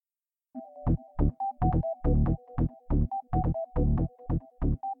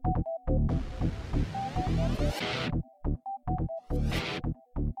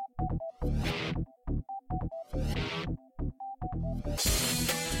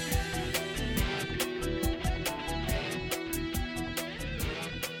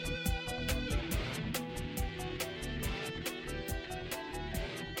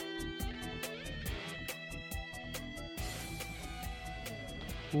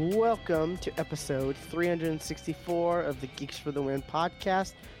Welcome to episode 364 of the Geeks for the Win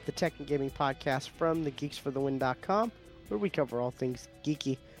podcast, the tech and gaming podcast from the GeeksFTW.com, where we cover all things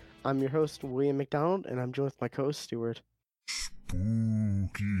geeky. I'm your host, William McDonald, and I'm joined with my co-host, Stuart.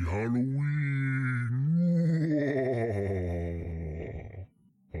 Spooky Halloween.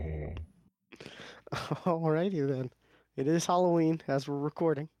 Alrighty then. It is Halloween as we're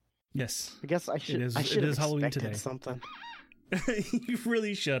recording. Yes. I guess I should have Halloween expected today. something. You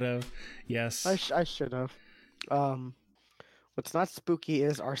really should have. Yes. I should have. What's not spooky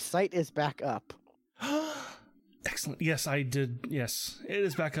is our site is back up. Excellent. Yes, I did. Yes, it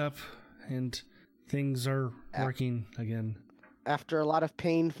is back up and things are working again. After a lot of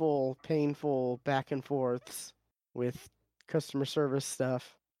painful back and forths with customer service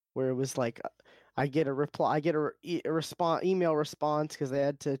stuff, where it was like, I get a reply, I get a email response because they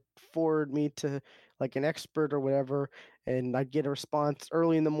had to forward me to like an expert or whatever, and I'd get a response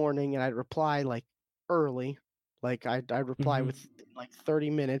early in the morning, and I'd reply like early, like I'd reply with like 30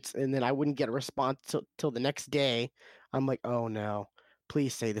 minutes, and then I wouldn't get a response till the next day. I'm like, oh no,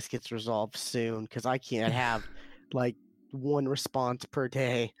 please say this gets resolved soon, because I can't have like one response per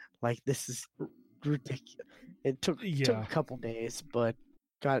day. Like, this is ridiculous. It took a couple days, but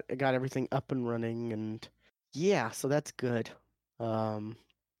got everything up and running, and yeah, so that's good.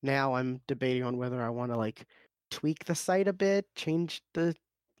 Now I'm debating on whether I want to like tweak the site a bit, change the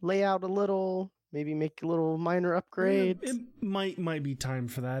layout a little, maybe make a little minor upgrades. It might be time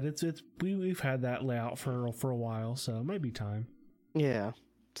for that. We've had that layout for a while, so it might be time. Yeah.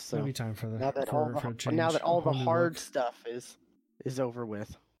 So maybe time for that. Now that all the hard stuff is over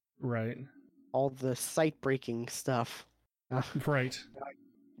with. Right. All the site breaking stuff. Right.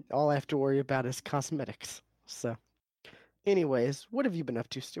 All I have to worry about is cosmetics. So, anyways, what have you been up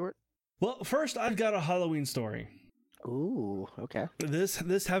to, Stuart? Well, first, I've got a Halloween story. Ooh, okay. This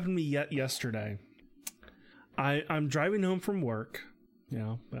happened to me yesterday. I'm driving home from work,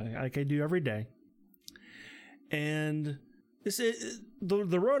 like I do every day, and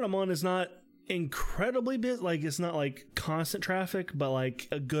the road I'm on is not incredibly busy. Like, it's not like constant traffic, but like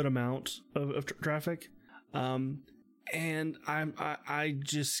a good amount of traffic. And I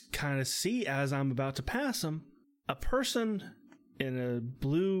just kind of see, as I'm about to pass him, a person in a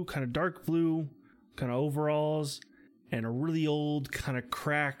blue, kind of dark blue, kind of overalls, and a really old, kind of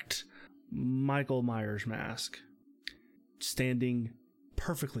cracked Michael Myers mask, standing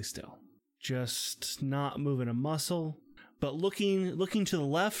perfectly still, just not moving a muscle, but looking to the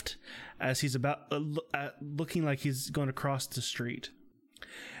left as he's about looking like he's going to cross the street.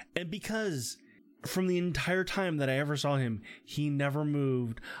 And because from the entire time that I ever saw him, he never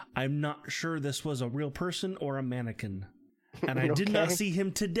moved, I'm not sure this was a real person or a mannequin. And I did not see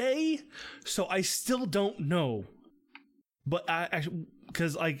him today, so I still don't know. But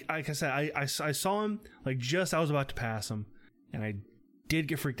because like I said, I saw him like just I was about to pass him, and I did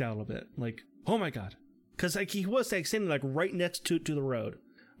get freaked out a little bit. Like, oh my god, because like he was like standing like right next to the road,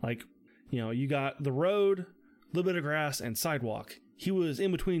 like, you got the road, a little bit of grass, and sidewalk. He was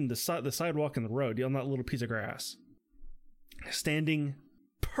in between the sidewalk and the road, on that little piece of grass, standing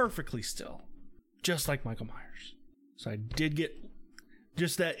perfectly still, just like Michael Myers. So I did get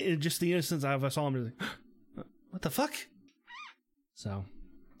just the innocence I saw him. Like, what the fuck? So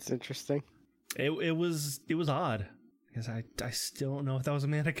it's interesting. It was odd, because I still don't know if that was a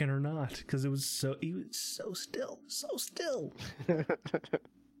mannequin or not, because he was so still.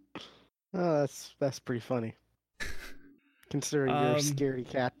 Oh, that's pretty funny. Considering you're a scary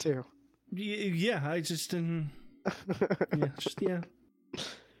cat too. Yeah, I just didn't. Yeah.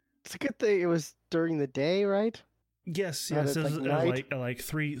 It's a good thing it was during the day, right? Yes. It was like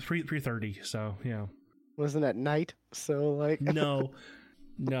 3:30. So yeah. Wasn't at night? So like. No,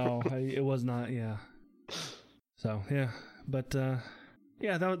 it was not. Yeah. So yeah, but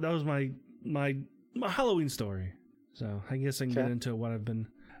yeah, that was my Halloween story. So I guess I can get into what I've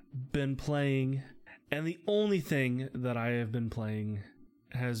been playing. And the only thing that I have been playing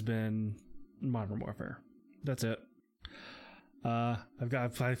has been Modern Warfare. That's it.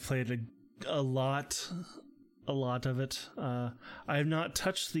 I've played a lot of it. I have not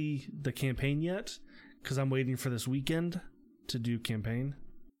touched the campaign yet, because I'm waiting for this weekend to do campaign.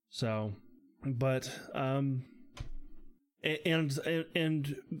 So, but and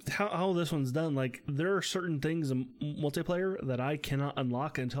how this one's done, like, there are certain things in multiplayer that I cannot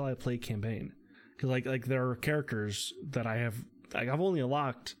unlock until I play campaign. Because like there are characters that I've only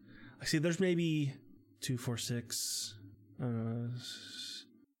unlocked. I see there's maybe 2, 4, 6,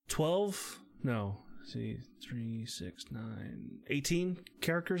 12. No, see, 3, 6, 9, 18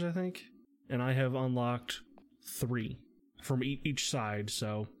 characters, I think, and I have unlocked 3 from each side.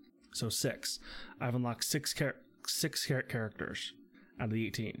 So 6. I've unlocked six characters out of the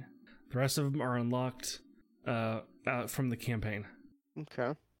 18. The rest of them are unlocked from the campaign.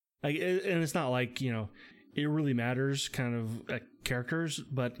 Okay. And it's not like, it really matters kind of characters,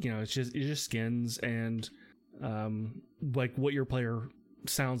 but it's just skins and like what your player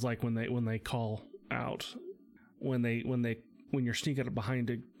sounds like when they call out, when you're sneaking up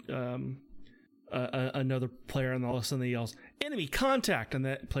behind another player, and all of a sudden they yells enemy contact, and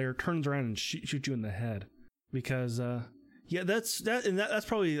that player turns around and shoot you in the head. Because that's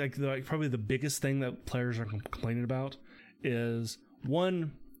probably probably the biggest thing that players are complaining about is,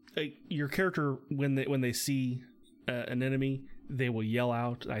 one, your character, when they see an enemy, they will yell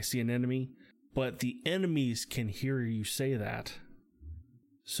out, "I see an enemy," but the enemies can hear you say that,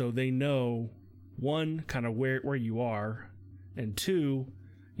 so they know, one, kind of where you are, and two,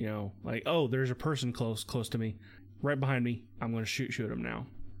 like, oh, there's a person close to me, right behind me, I'm going to shoot him now.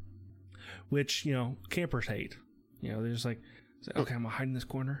 Which campers hate. They're just like, okay, I'm gonna hide in this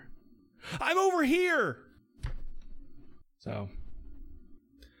corner. I'm over here. So.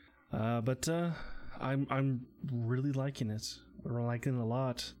 But I'm really liking it. We're liking it a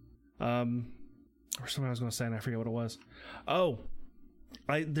lot. Or something I was going to say and I forget what it was. Oh,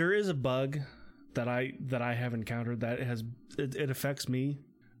 there is a bug that I have encountered that it affects me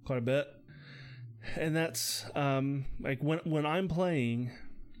quite a bit, and that's like when I'm playing,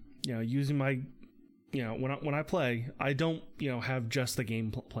 using my, when I play, I don't have just the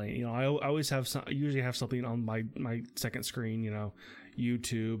game playing. I always usually have something on my second screen.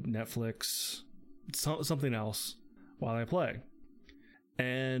 YouTube, Netflix, something else while I play.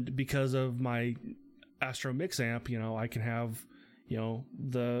 And because of my Astro Mix amp, I can have,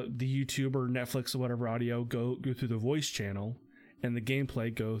 the YouTube or Netflix or whatever audio go through the voice channel, and the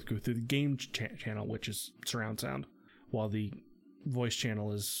gameplay go through the game channel, which is surround sound, while the voice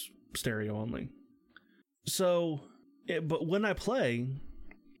channel is stereo only. So, but when I play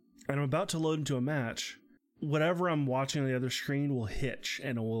and I'm about to load into a match, whatever I'm watching on the other screen will hitch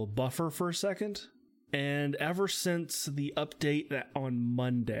and it will buffer for a second. And ever since the update on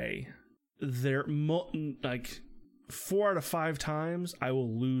Monday, like 4 out of 5 times I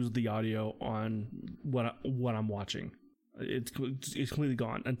will lose the audio on what I'm watching. It's completely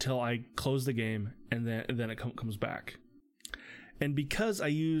gone until I close the game, and then it comes back. And because I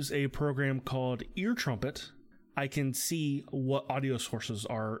use a program called Ear Trumpet, I can see what audio sources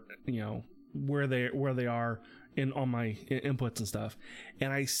are, where they are on my inputs and stuff.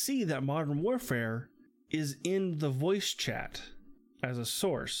 And I see that Modern Warfare is in the voice chat as a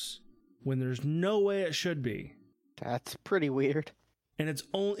source when there's no way it should be. That's pretty weird. And it's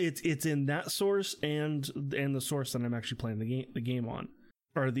in that source and the source that I'm actually playing the game on,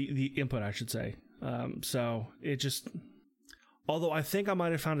 or the input, I should say. So it just, although I think I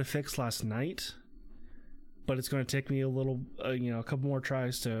might have found a fix last night, but it's going to take me a little, a couple more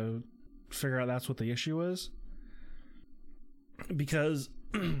tries to figure out that's what the issue is. Because,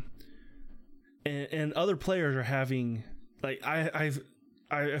 and other players are having, like, I've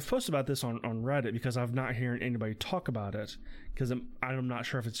posted about this on Reddit because I've not heard anybody talk about it, because I'm not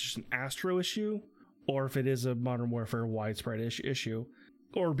sure if it's just an Astro issue or if it is a Modern Warfare widespread issue,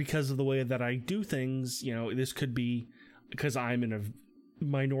 or because of the way that I do things. This could be because I'm in a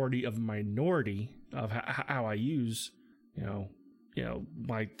minority of how I use,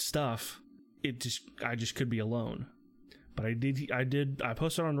 my stuff. I just could be alone. But I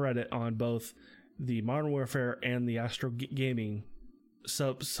posted on Reddit on both the Modern Warfare and the Astro Gaming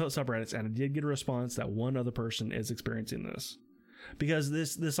subreddits, and I did get a response that one other person is experiencing this, because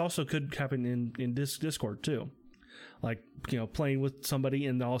this also could happen in Discord too. Like, playing with somebody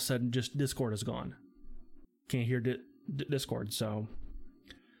and all of a sudden just Discord is gone. Can't hear Discord. So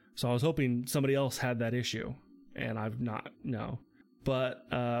I was hoping somebody else had that issue, and I've not. No. But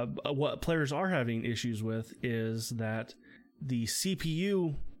what players are having issues with is that the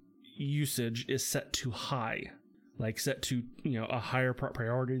CPU usage is set to high, like set to a higher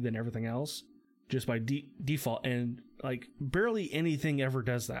priority than everything else, just by default, and like barely anything ever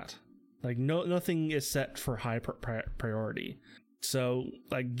does that. Like nothing is set for high priority. So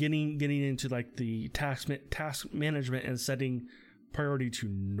like getting into like the task management and setting priority to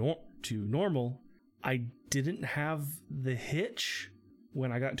normal, I didn't have the hitch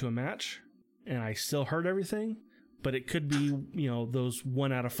when I got into a match, and I still heard everything, but it could be, those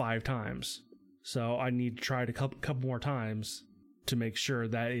 1 out of 5 times. So I need to try it a couple more times to make sure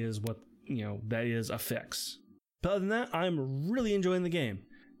that is what, that is a fix. But other than that, I'm really enjoying the game,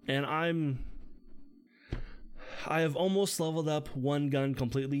 and I have almost leveled up one gun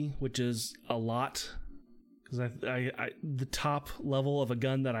completely, which is a lot, because I the top level of a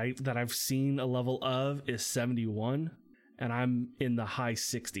gun that I've seen a level of is 71, and I'm in the high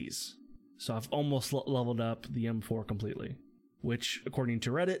 60s. So I've almost leveled up the M4 completely, which, according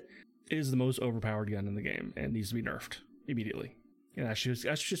to Reddit, is the most overpowered gun in the game and needs to be nerfed immediately. And that's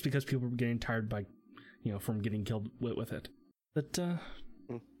just because people are getting tired by, from getting killed with it. But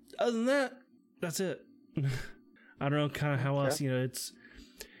other than that, that's it. I don't know kind of how else.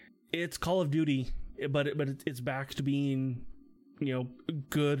 It's Call of Duty, but it's back to being,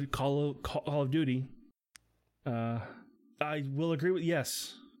 good Call of Duty. I will agree with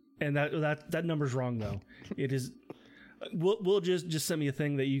yes, and that number's wrong though. It is. We'll just send me a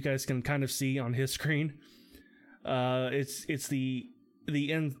thing that you guys can kind of see on his screen. It's the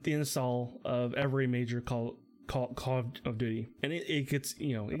install of every major Call of Duty, and it gets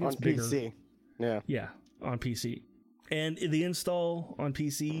it gets on bigger. PC. Yeah, on PC, and the install on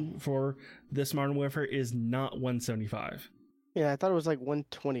PC for this Modern Warfare is not 175. Yeah, I thought it was like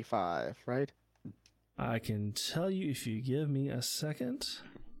 125, right? I can tell you if you give me a second.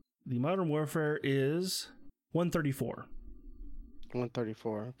 The Modern Warfare is 134.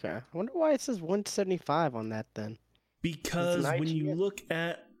 134. Okay. I wonder why it says 175 on that then. Because when you look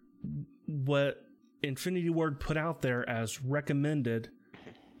at what Infinity Ward put out there as recommended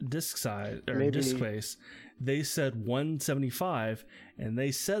disk size or disk space, they said 175, and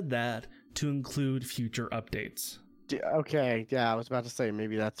they said that to include future updates. Okay, yeah, I was about to say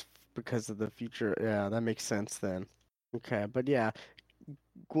maybe that's because of the future. Yeah, that makes sense then. Okay, but yeah,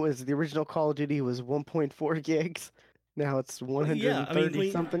 was the original Call of Duty was 1.4 gigs. Now it's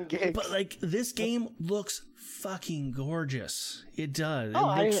 130 something gigs. But like this game looks fucking gorgeous. It does. It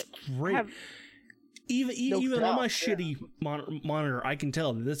looks great. Even on my shitty monitor, I can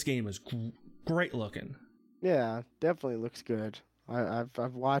tell that this game is great looking. Yeah, definitely looks good.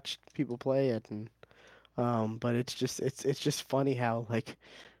 I've watched people play it, and but it's just funny how like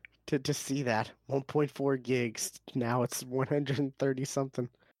to see that 1.4 gigs now it's 130 something.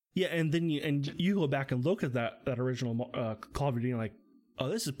 Yeah, and then you go back and look at that original Call of Duty and like, oh,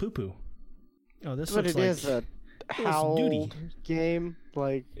 this is poo-poo. Oh, this looks like is a how old game,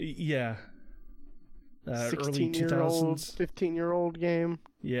 like yeah, 16-year-old, 15-year-old game.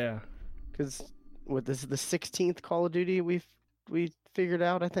 Yeah, because this is the 16th Call of Duty we figured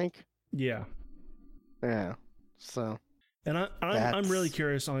out, I think. Yeah. So, and I'm really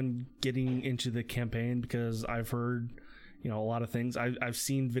curious on getting into the campaign because I've heard a lot of things. I've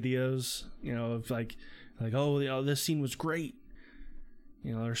seen videos, of like oh, this scene was great.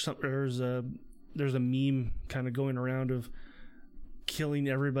 There's a meme kind of going around of killing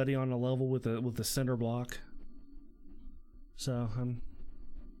everybody on a level with a cinder block. So I'm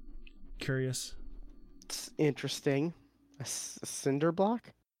curious. It's interesting. A cinder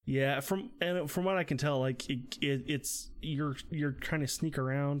block? Yeah, from what I can tell, like it's you're trying to sneak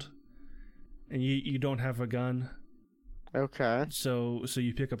around, and you don't have a gun. Okay. So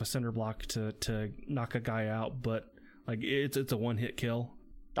you pick up a cinder block to knock a guy out, but like it's a one-hit kill.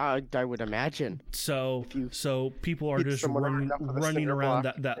 I would imagine. So people are just running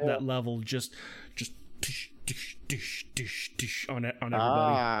around that level, just dish on everybody.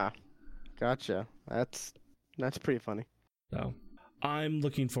 Ah, gotcha. That's pretty funny. So I'm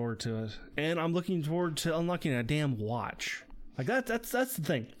looking forward to it, and I'm looking forward to unlocking a damn watch. Like that's the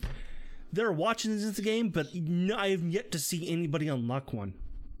thing. There are watches in this game, but I have yet to see anybody unlock one.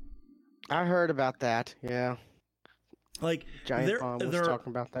 I heard about that. Yeah. Like Giant Bomb was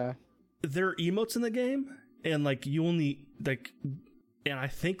talking about that. There are emotes in the game, and like you only and I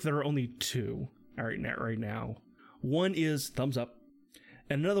think there are only two right now. One is thumbs up,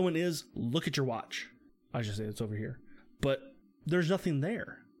 and another one is look at your watch. I should say it's over here, but there's nothing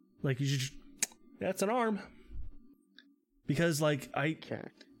there. Like that's an arm. Because like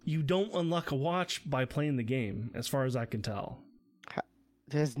you don't unlock a watch by playing the game, as far as I can tell.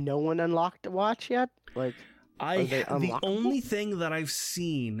 Has no one unlocked a watch yet? Like, the only thing that I've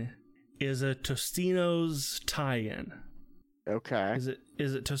seen is a Tostino's tie-in. Okay. Is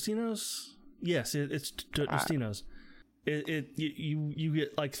it Tostino's? Yes, it's Tostino's. You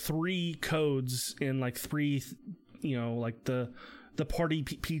get like 3 codes in like 3, like the party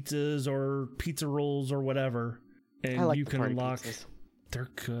pizzas or pizza rolls or whatever, and you can unlock. Pizzas. They're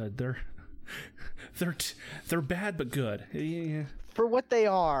good. They're bad but good. Yeah. For what they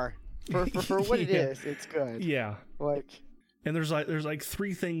are, for what it is, it's good. Yeah. Like, and there's like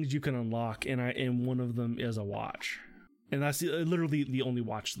 3 things you can unlock, and one of them is a watch, and that's literally the only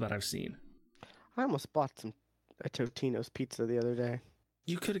watch that I've seen. I almost bought a Totino's pizza the other day.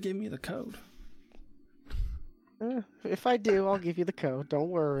 You could have given me the code. If I do, I'll give you the code. Don't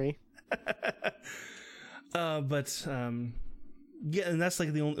worry. But yeah, and that's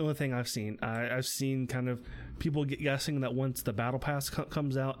like the only thing I've seen. I've seen kind of people guessing that once the battle pass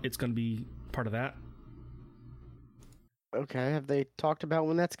comes out, it's going to be part of that. Okay, have they talked about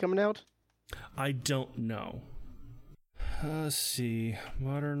when that's coming out? I don't know. Let's see.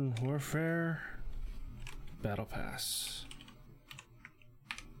 Modern Warfare Battle Pass.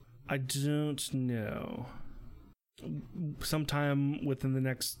 I don't know. Sometime within the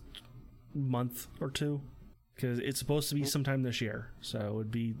next month or two, because it's supposed to be sometime this year, so it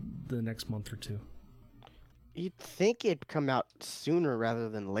would be the next month or two. You'd think it'd come out sooner rather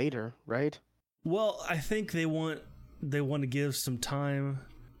than later, right? Well, I think they want to give some time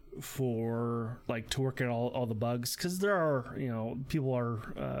for like to work out all the bugs, because there are, people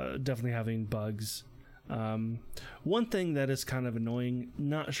are definitely having bugs. One thing that is kind of annoying,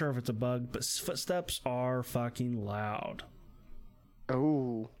 not sure if it's a bug, but footsteps are fucking loud.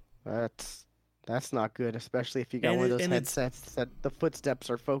 Oh, that's not good, especially if you got one of those headsets that the footsteps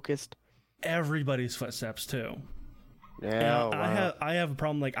are focused. Everybody's footsteps too. Yeah, wow. I have a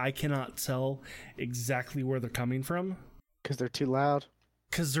problem. Like, I cannot tell exactly where they're coming from because they're too loud.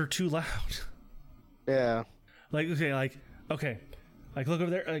 Yeah. Like, okay, like look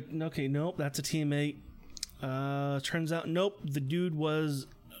over there. Like, okay, nope, that's a teammate. Turns out, nope, the dude was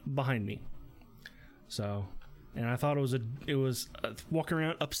behind me. So, and I thought it was walking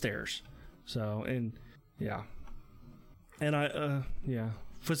around upstairs. So, and yeah, and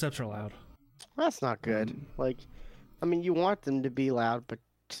footsteps are loud. That's not good. Like, I mean, you want them to be loud, but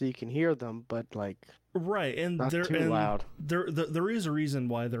so you can hear them, but like, right, and not they're too loud. There is a reason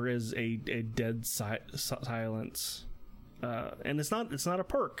why there is a dead silence, and it's not a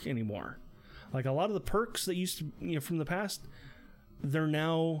perk anymore. Like, a lot of the perks that used to, from the past, they're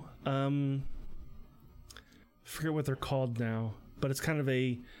now forget what they're called now, but it's kind of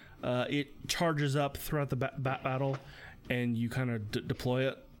it charges up throughout the battle, and you kind of deploy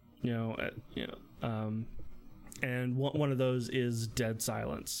it, and one of those is dead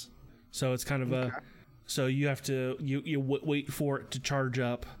silence. So it's kind of so you have to you wait for it to charge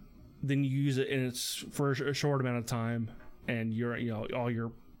up, then you use it, and it's for a short amount of time, and all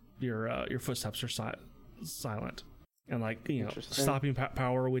your footsteps are silent, and like stopping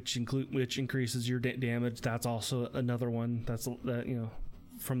power, which increases your damage. That's also another one. That's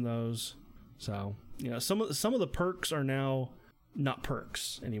from those. So some of the perks are now not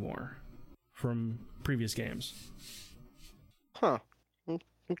perks anymore from previous games. Huh.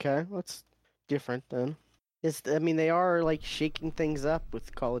 Okay, that's different then. They are like shaking things up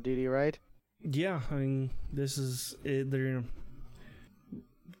with Call of Duty, right? Yeah, I mean, this is they're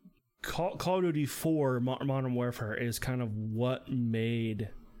Call of Duty 4 Modern Warfare is kind of what made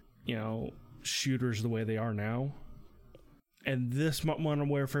shooters the way they are now, and this Modern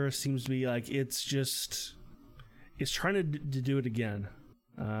Warfare seems to be like it's trying to do it again,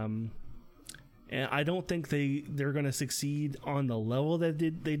 and I don't think they're going to succeed on the level that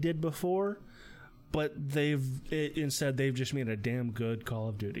they did before, but instead they've just made a damn good Call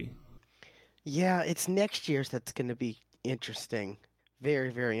of Duty. Yeah, it's next year's that's going to be interesting. Very,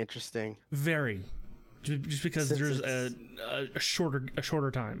 very interesting. Very, just because there's a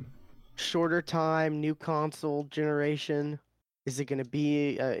shorter time. Shorter time, new console generation. Is it going to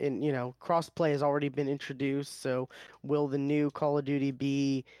be crossplay has already been introduced? So will the new Call of Duty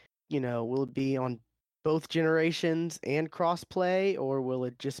be, will it be on both generations and crossplay, or will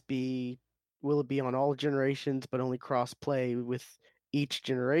it be on all generations but only crossplay with each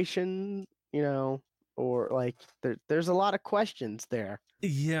generation? Or like there's a lot of questions there.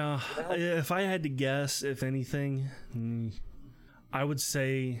 Yeah, if I had to guess, if anything, I would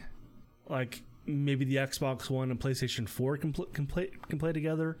say like maybe the Xbox One and PlayStation 4 can play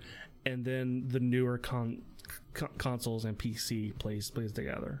together, and then the newer consoles and PC plays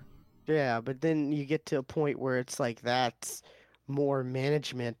together. Yeah, but then you get to a point where it's like that's more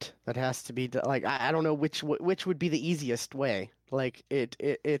management that has to be done. Like I don't know which would be the easiest way. Like it's.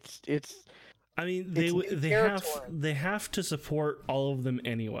 I mean, they have to support all of them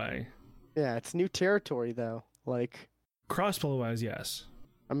anyway. Yeah, it's new territory though. Like crossplay wise, yes.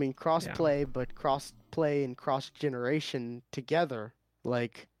 I mean crossplay, but crossplay and cross generation together,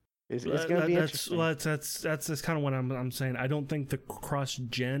 like is going to be interesting. Well, that's kind of what I'm saying. I don't think the cross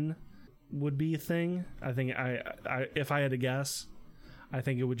gen would be a thing. I think I if I had to guess, I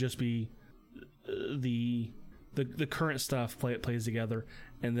think it would just be the current stuff plays together,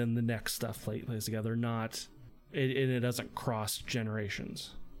 and then the next stuff plays together. Not it doesn't cross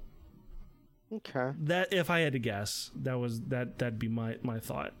generations. Okay. That if I had to guess, that'd be my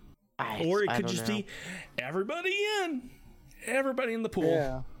thought. Or it could just be everybody in the pool.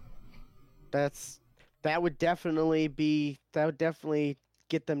 Yeah. That's that would definitely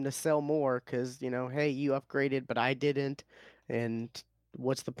get them to sell more because, hey, you upgraded, but I didn't. And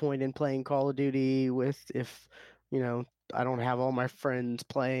what's the point in playing Call of Duty if, you know, I don't have all my friends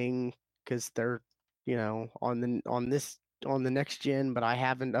playing because they're, on the next gen, but I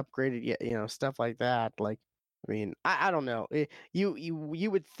haven't upgraded yet, stuff like that. Like, I mean, I don't know.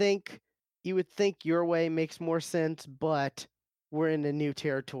 You would think your way makes more sense, but we're in a new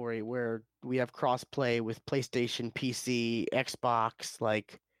territory where we have crossplay with PlayStation, PC, Xbox.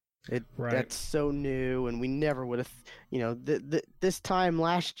 Like Right. that's so new, and we never would have, this time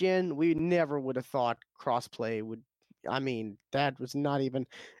last gen, we never would have thought crossplay would. I mean, that was not even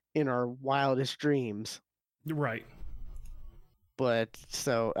in our wildest dreams. Right. But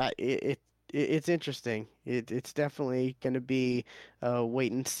so it's interesting. It's definitely going to be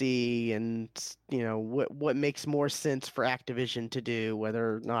wait and see, and what makes more sense for Activision to do,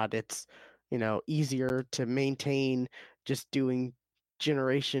 whether or not it's easier to maintain just doing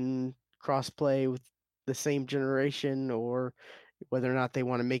generation crossplay with the same generation, or whether or not they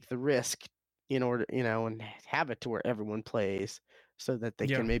want to make the risk in order and have it to where everyone plays so that they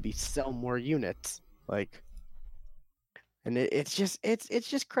Yeah. can maybe sell more units. Like, and it's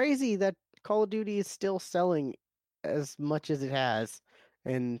just crazy that Call of Duty is still selling as much as it has.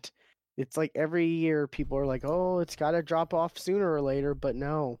 And it's like every year people are like, "Oh, it's got to drop off sooner or later," but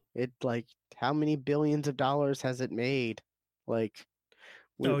no. It like how many billions of dollars has it made? Like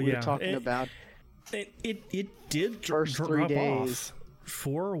Oh we're yeah. talking about It did first 3 drop days. off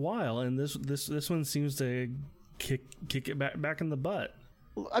for a while, and this one seems to kick it back in the butt.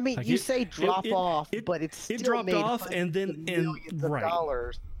 I mean, Like you say drop off, but it's still it dropped made off, and hundreds of then millions of right.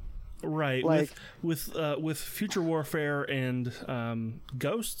 dollars. Right, Like with Future Warfare and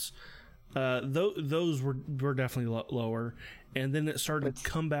Ghosts, those were definitely lower, and then it started to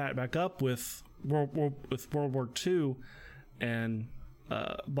come back up with World War II and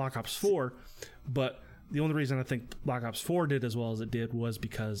Black Ops 4. But the only reason I think Black Ops 4 did as well as it did was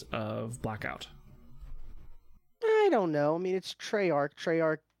because of Blackout. I don't know. I mean, it's Treyarch.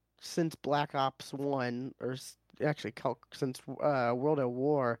 Treyarch since Black Ops 1, or actually since World at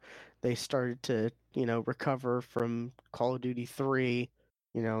War, they started to, recover from Call of Duty 3.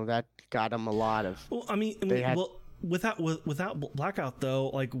 That got them a lot of. Well, I mean, They had. well, without Blackout though,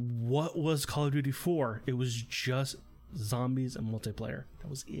 like what was Call of Duty 4? It was just zombies and multiplayer. That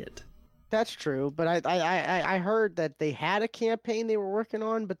was it. That's true, but I heard that they had a campaign they were working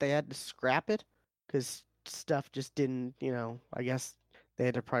on, but they had to scrap it because stuff just didn't, I guess they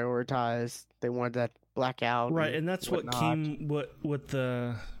had to prioritize. They wanted that blackout Right, and and that's what whatnot. came what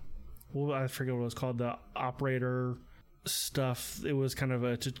the I forget what it was called, the operator stuff. It was kind of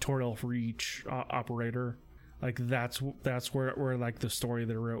a tutorial for each operator. Like that's where like the story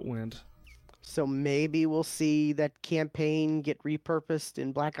they wrote went. So maybe we'll see that campaign get repurposed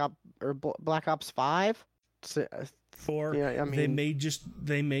in Black Ops 5. So, Or yeah, I mean,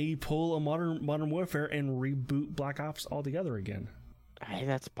 they may pull a modern warfare and reboot Black Ops altogether again. hey,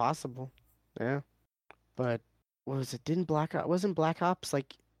 that's possible. Yeah, but what was it? Wasn't Black Ops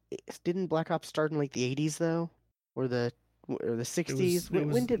like? Didn't Black Ops start in like the 80s though, or the 60s?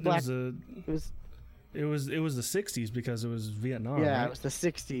 When did Black? It was it was the 60s because it was Vietnam. Yeah, right? it was the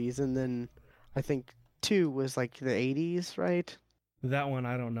 60s, and then I think 2 was like the 80s, right? That one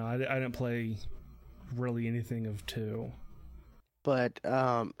I don't know. I didn't play really anything of 2. But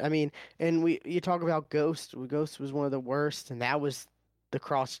I mean, and you talk about Ghost. Ghost was one of the worst, and that was the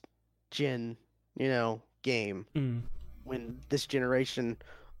cross-gen, game when this generation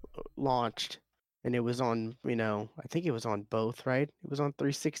launched, and it was on, I think it was on both, right? It was on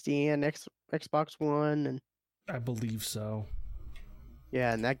 360 and Xbox One, and I believe so.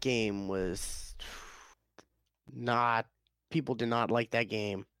 yeah, and that game was not. People did not like that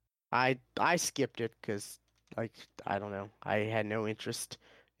game. I skipped it because, like, I don't know. I had no interest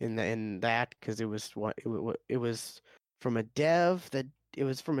in that because it was from a dev that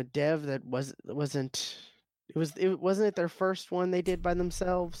wasn't it wasn't it their first one they did by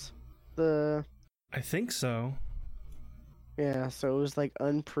themselves. I think so. Yeah, so it was like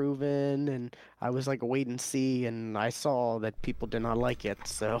unproven, and I was like wait and see, and I saw that people did not like it,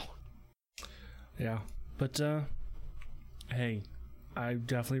 so Yeah, but hey, I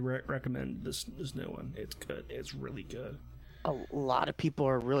definitely recommend this new one. It's good. It's really good. a lot of people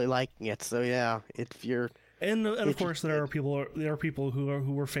are really liking it. So yeah, if you're And of course there interested. are people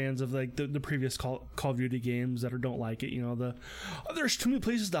who were fans of like the previous Call of Duty games that don't like it. There's too many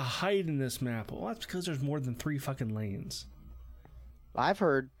places to hide in this map. Well, that's because there's more than 3 fucking lanes. I've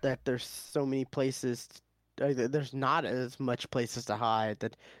heard that there's so many places, there's not as much places to hide,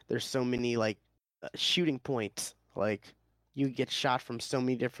 that there's so many like shooting points. Like you get shot from so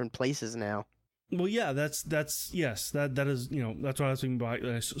many different places now. Well, yeah, that's yes, that is, that's what I was thinking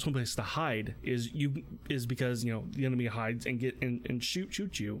about. Someplace to hide is because the enemy hides and and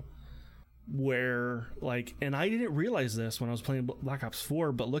shoot you. Where and I didn't realize this when I was playing Black Ops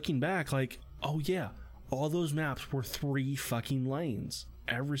 4, but looking back, oh yeah, all those maps were 3 fucking lanes.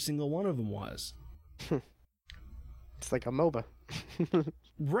 Every single one of them was. It's like a MOBA.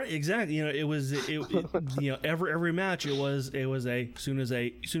 Right, exactly. Every match it was a soon as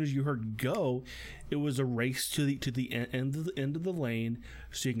you heard go, it was a race to the end of the lane,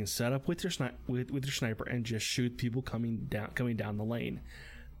 so you can set up with your sniper and just shoot people coming down the lane.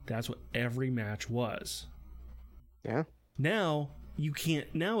 That's what every match was. Yeah. Now you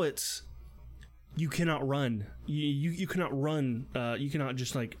can't. Now you cannot run. You cannot run. You cannot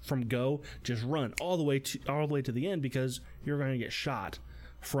just from go just run all the way to the end, because you're going to get shot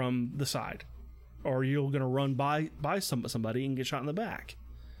from the side, or you're going to run by somebody and get shot in the back.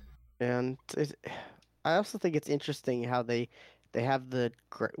 And I also think it's interesting how they have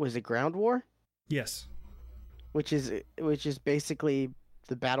was it ground war? Yes. Which is basically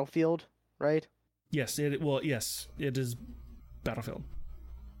the battlefield, right? Yes. Yes, it is Battlefield.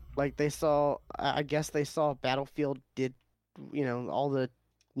 Like I guess they saw Battlefield did, all the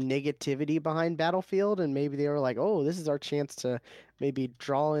negativity behind Battlefield, and maybe they were like, oh, this is our chance to maybe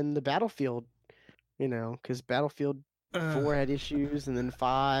draw in the Battlefield, because Battlefield 4 had issues, and then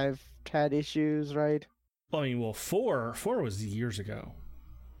 5 had issues, right? I mean, 4 was years ago.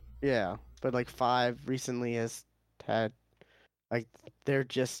 Yeah, but 5 recently has had, they're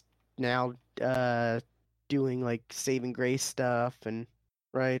just now doing saving grace stuff, and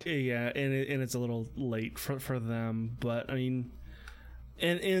right. Yeah, and it's a little late for them, but I mean,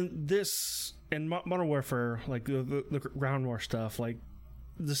 and this and Modern Warfare, the ground war stuff,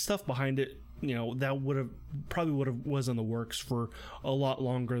 the stuff behind it, that probably was in the works for a lot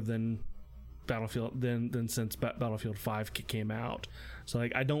longer than Battlefield than since Battlefield 5 came out. So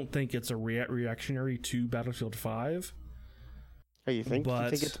I don't think it's a reactionary to Battlefield 5. Oh, you think? You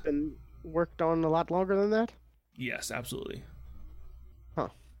think it's been worked on a lot longer than that? Yes, absolutely. Huh.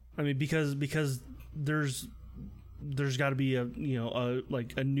 I mean, because there's got to be a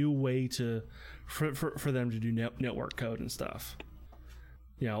new way for them to do network code and stuff.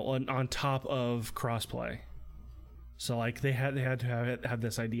 On top of crossplay. So they had to have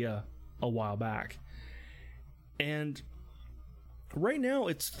this idea a while back. And right now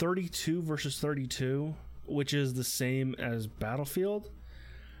it's 32 versus 32, which is the same as Battlefield,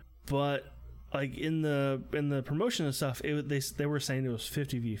 but in the promotion and stuff, they were saying it was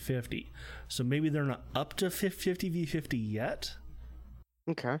 50v50, so maybe they're not up to 50v50 yet.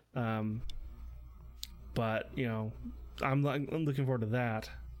 Okay. But I'm looking forward to that.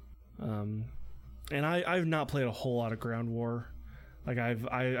 And I've not played a whole lot of Ground War.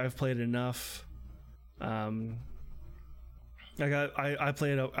 I've played enough. I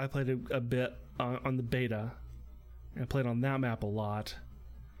played a bit on the beta. I played on that map a lot.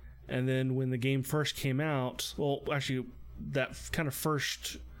 And then when the game first came out, well, actually, that kind of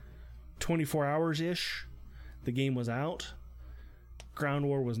first 24 hours ish, the game was out. Ground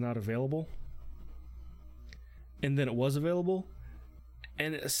War was not available. And then it was available,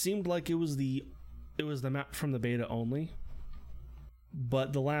 and it seemed like it was the map from the beta only.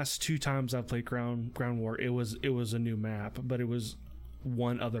 But the last 2 times I've played Ground War, it was a new map, but it was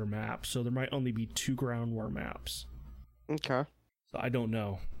one other map, so there might only be 2 Ground War maps. Okay. So I don't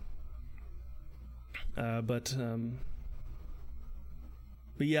know. But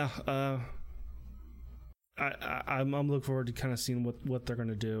yeah, I'm looking forward to kind of seeing what they're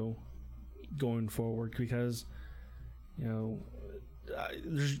gonna do going forward, because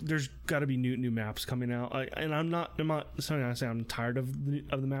there's got to be new maps coming out. And I'm not saying I'm tired of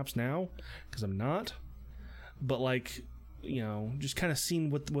the maps now, because I'm not. But just kind of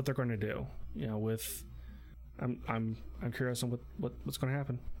seeing what they're going to do. I'm curious on what's going to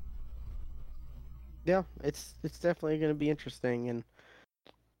happen. Yeah, it's definitely going to be interesting, and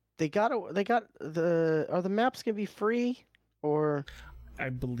are the maps going to be free, or? I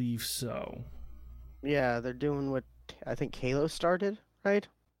believe so. Yeah, they're doing what I think Halo started, right?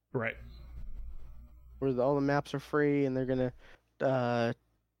 Right. Where all the maps are free, and they're going to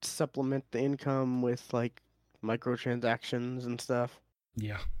supplement the income with microtransactions and stuff.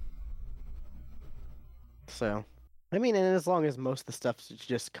 Yeah. So, I mean, and as long as most of the stuff's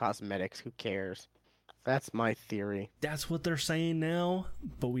just cosmetics, who cares? That's my theory. That's what they're saying now,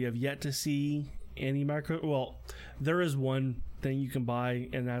 but we have yet to see any well, there is one thing you can buy,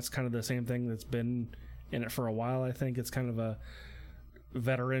 and that's kind of the same thing that's been in it for a while. I think it's kind of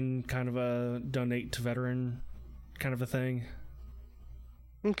veteran kind of a donate to veteran kind of a thing.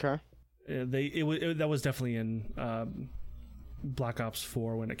 Okay. That was definitely in Black Ops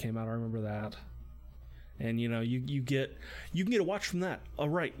 4 when it came out. I remember that. And you get a watch from that. Oh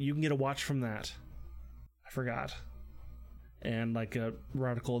right, you can get a watch from that. I forgot. And like a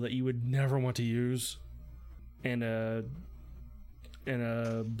reticle that you would never want to use, and a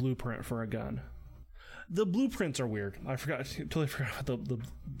blueprint for a gun. The blueprints are weird. Totally forgot about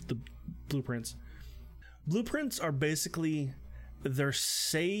the blueprints. Blueprints are basically, they're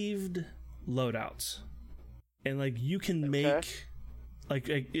saved loadouts, and like you can make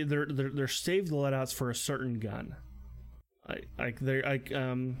they're saved loadouts for a certain gun.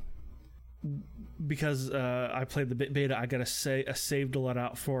 Because I played the beta, I got a saved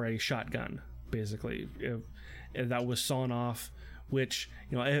loadout for a shotgun, basically. If that was sawn off, which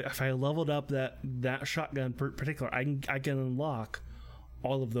if I leveled up that shotgun particular, I can unlock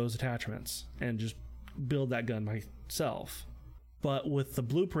all of those attachments and just build that gun myself. But with the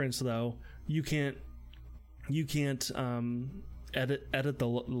blueprints, though, you can't edit the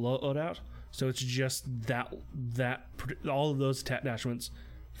loadout, so it's just that all of those attachments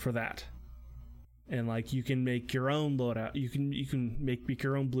for that. And like you can make your own loadout. You can make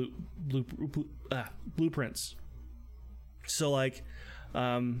your own blueprints. So like,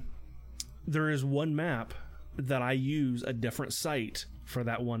 there is one map that I use a different site for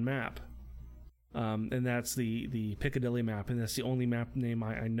that one map, and that's the Piccadilly map, and that's the only map name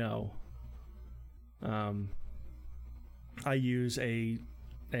I know. I use a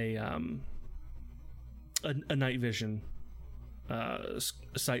night vision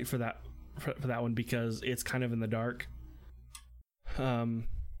site for that one because it's kind of in the dark. Okay.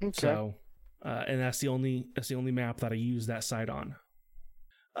 So, and that's the only map that I use that site on.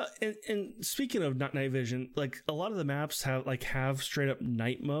 And speaking of night vision, like a lot of the maps have straight up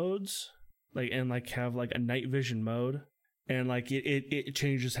night modes, and have like a night vision mode, and like it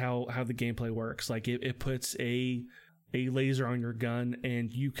changes how the gameplay works. Like it puts a laser on your gun,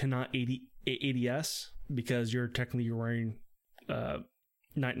 and you cannot ADS because you're technically wearing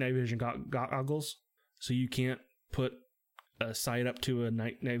night vision goggles, so you can't put a sight up to a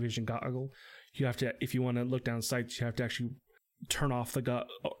night vision goggle. You have to, if you want to look down sights, you have to actually turn off the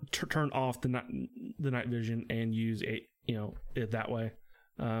night vision and use it that way.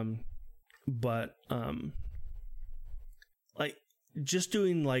 But like just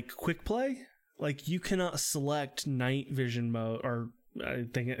doing like quick play, like you cannot select night vision mode, or I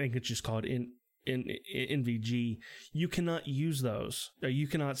think it's just called in NVG. You cannot use those. You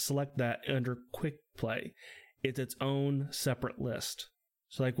cannot select that under quick play. It's its own separate list.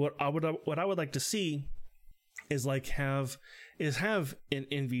 So like what I would like to see is have an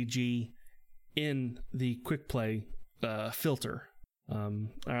NVG in the quick play filter. Or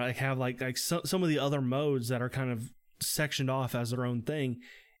like have like some of the other modes that are kind of sectioned off as their own thing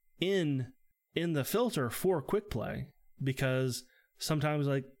in the filter for quick play, because sometimes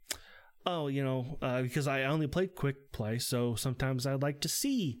because I only play quick play, so sometimes I'd like to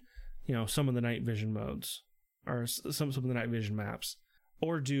see some of the night vision modes or some of the night vision maps,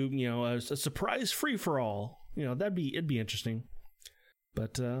 or do a surprise free for all. It'd be interesting.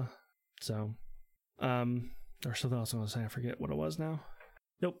 But or something else I want to say. I forget what it was now.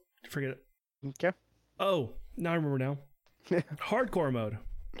 Nope, forget it. Okay. Oh, now I remember now. Hardcore mode.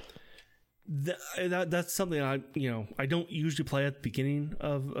 That's something I don't usually play at the beginning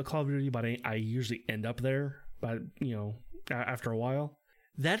of a Call of Duty, but I usually end up there. But after a while,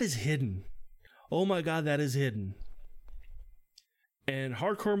 that is hidden. Oh my god, that is hidden. And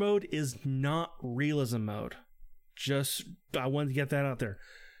hardcore mode is not realism mode. Just I wanted to get that out there.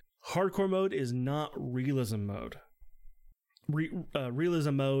 Hardcore mode is not realism mode.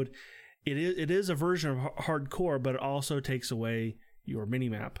 Realism mode, it is a version of hardcore, but it also takes away your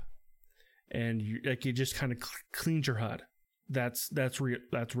minimap, and you just kind of cleans your HUD. That's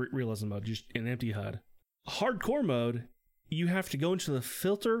realism mode, just an empty HUD. Hardcore mode, you have to go into the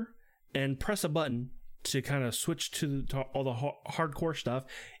filter and press a button to kind of switch to all the hardcore stuff,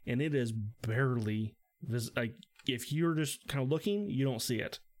 and it is barely like if you're just kind of looking, you don't see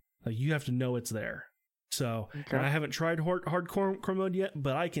it. Like you have to know it's there. So, okay. And I haven't tried hardcore mode yet,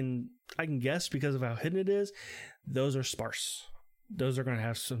 but I can guess because of how hidden it is. Those are sparse. Those are going to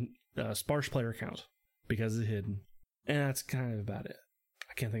have some sparse player count because it's hidden, and that's kind of about it.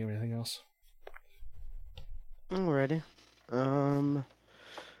 I can't think of anything else. Alrighty.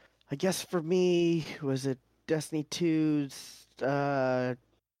 I guess for me, was it Destiny 2's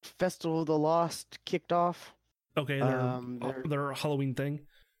Festival of the Lost kicked off? Okay, their Halloween thing.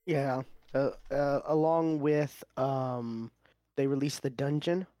 Yeah. Along with they released the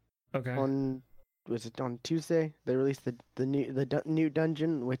dungeon Okay. on, was it on Tuesday? They released the new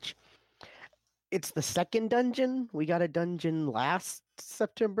dungeon, which it's the second dungeon. We got a dungeon last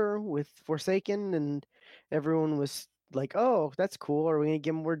September with Forsaken, and everyone was like, "Oh, that's cool. Are we gonna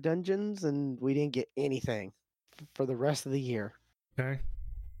get more dungeons?" And we didn't get anything for the rest of the year. Okay.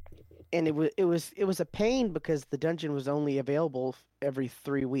 And it was a pain because the dungeon was only available every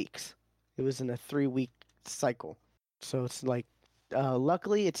 3 weeks. It was in a 3 week cycle. So it's like,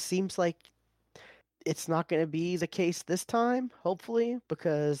 luckily, it seems like it's not going to be the case this time, hopefully,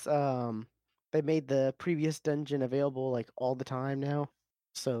 because they made the previous dungeon available like all the time now.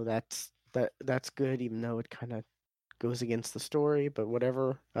 So that's good, even though it kind of goes against the story, but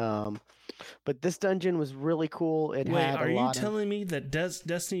whatever. But this dungeon was really cool. It Wait, had a are you lot of telling me that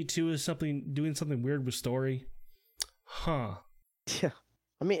Destiny 2 is doing something weird with story? Huh. yeah.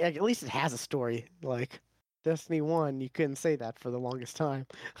 I mean, at least it has a story. Like Destiny 1, you couldn't say that for the longest time.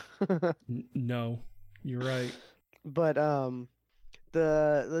 No. You're right. But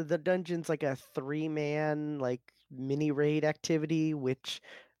the dungeon's like a 3-man like mini raid activity, which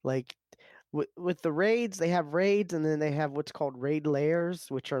like with the raids, they have raids, and then they have what's called raid layers,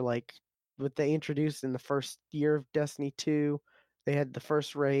 which are like what they introduced in the first year of Destiny 2. They had the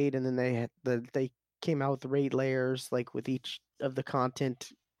first raid, and then they came out with raid layers, like with each of the content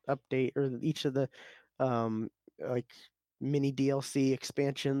update, or each of the um like mini DLC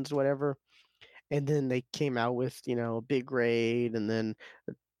expansions, whatever. And then they came out with, a big raid, and then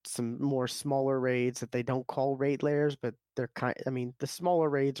some more smaller raids that they don't call raid layers, but I mean, the smaller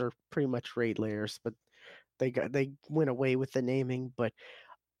raids are pretty much raid layers, but they went away with the naming. But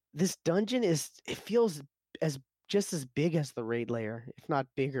this dungeon it feels as just as big as the raid layer, if not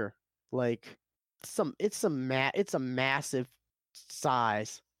bigger. Like it's a massive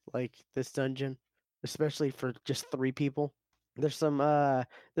size, like this dungeon, especially for just 3 people. There's some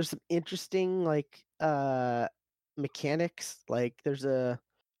interesting like mechanics. Like there's a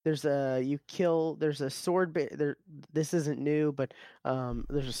sword there. This isn't new, but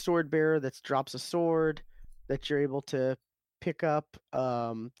there's a sword bearer that drops a sword that you're able to pick up.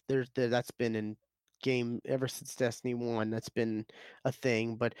 That's been in game ever since Destiny 1. That's been a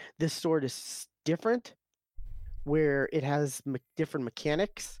thing, but this sword is different, where it has different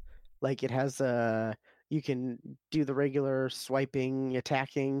mechanics. Like it has you can do the regular swiping,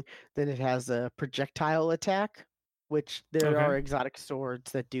 attacking. Then it has a projectile attack, which there Okay. are exotic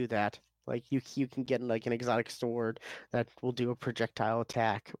swords that do that. Like you can get like an exotic sword that will do a projectile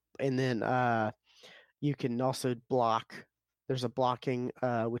attack, and then you can also block. There's a blocking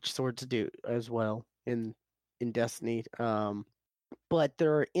which swords do as well in Destiny. But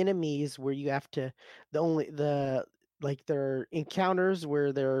there are enemies where you have to there are encounters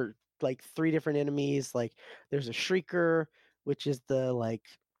where there are like 3 different enemies. Like there's a shrieker, which is the like,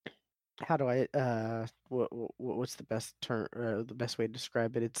 how do I what's the best term, the best way to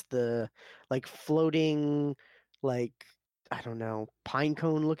describe it? It's the like floating, like, I don't know, pine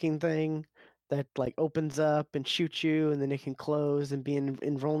cone looking thing that like opens up and shoots you, and then it can close and be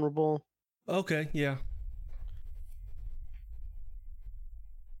invulnerable. Okay, yeah.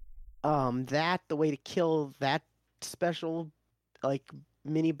 That the way to kill that special like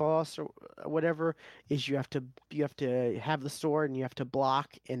mini boss or whatever is you have to have the sword, and you have to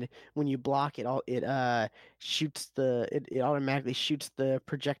block, and when you block it shoots it automatically shoots the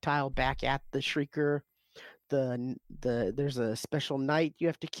projectile back at the shrieker. There's a special knight you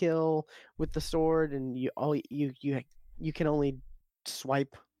have to kill with the sword, and you can only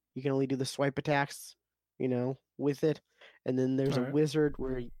swipe. You can only do the swipe attacks, with it. And then there's All a right. wizard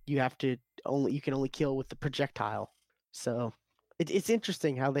where you can only kill with the projectile. So it's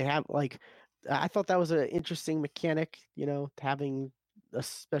interesting how they have like, I thought that was an interesting mechanic, having a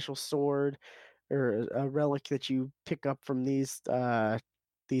special sword or a relic that you pick up from these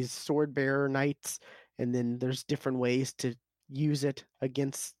sword bearer knights, and then there's different ways to use it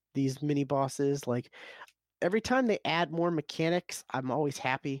against these mini bosses. Like every time they add more mechanics, I'm always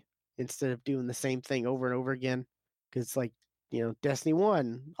happy, instead of doing the same thing over and over again. Because like, Destiny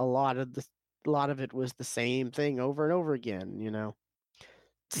 1, a lot of it was the same thing over and over again. Mm-hmm.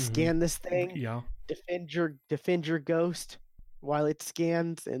 Scan this thing, Yeah. defend your ghost while it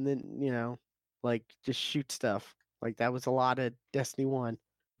scans, and then like just shoot stuff. Like that was a lot of Destiny 1.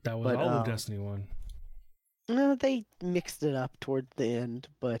 That was But all of Destiny 1. no, they mixed it up toward the end.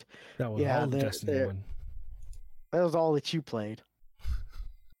 But That was all yeah, of Destiny 1. that was all that you played.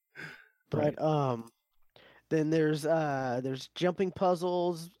 Right. But then there's jumping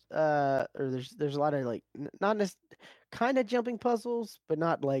puzzles, or there's a lot of like not kind of jumping puzzles, but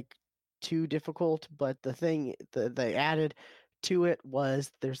not like too difficult. But they added to it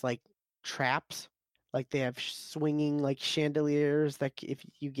was there's like traps, like they have swinging like chandeliers that if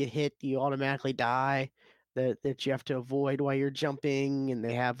you get hit, you automatically die. That you have to avoid while you're jumping, and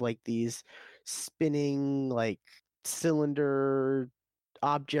they have like these spinning like cylinder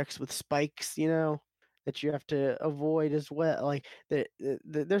objects with spikes, that you have to avoid as well. Like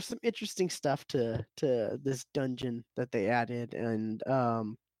there's some interesting stuff to this dungeon that they added, and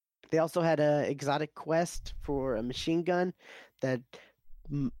they also had a exotic quest for a machine gun that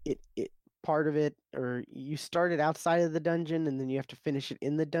it part of it, or you started outside of the dungeon and then you have to finish it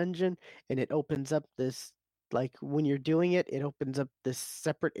in the dungeon, and it opens up this, like when you're doing it, it opens up this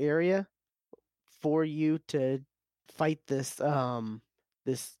separate area for you to fight this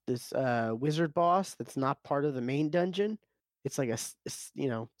wizard boss that's not part of the main dungeon. It's like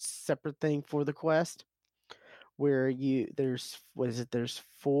separate thing for the quest, where there's what is it? There's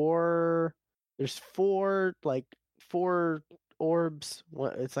four like four orbs.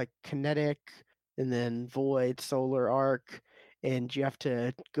 It's like kinetic, and then void, solar, arc, and you have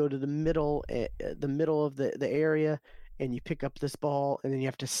to go to the middle of the area, and you pick up this ball, and then you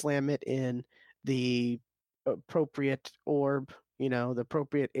have to slam it in the appropriate orb, the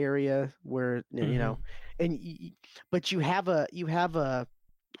appropriate area where and but you have a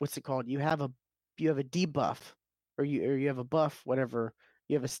what's it called? You have a debuff, or you have a buff, whatever.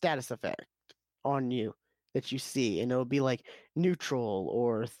 You have a status effect on you that you see, and it'll be like neutral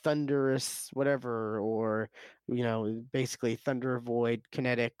or thunderous, whatever, or basically thunder, void,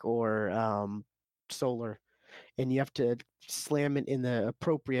 kinetic, or solar, and you have to slam it in the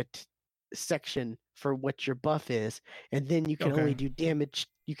appropriate section for what your buff is, and then you can only Okay. do damage.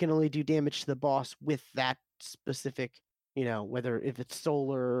 You can only do damage to the boss with that specific, whether if it's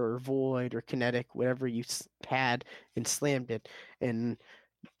solar or void or kinetic, whatever you had and slammed it, and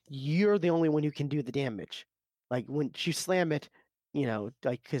you're the only one who can do the damage. Like when you slam it,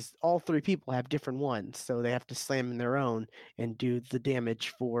 like because all three people have different ones, so they have to slam in their own and do the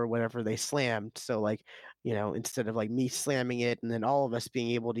damage for whatever they slammed. So like, instead of like me slamming it and then all of us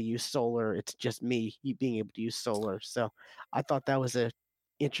being able to use solar, it's just me being able to use solar. So I thought that was a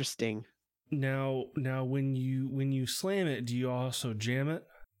interesting. Now, when you slam it, do you also jam it?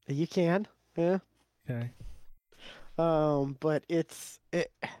 You can, yeah. Okay. But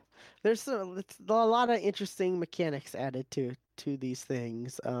there's it's a lot of interesting mechanics added to these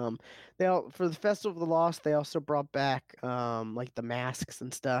things. For the Festival of the Lost, they also brought back like the masks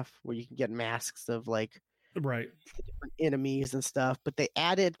and stuff, where you can get masks of like Right. different enemies and stuff. But they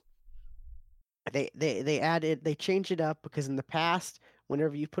changed it up, because in the past,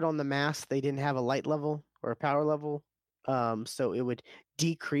 whenever you put on the mask, they didn't have a light level or a power level, so it would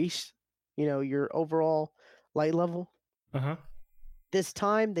decrease, your overall light level. Uh-huh. This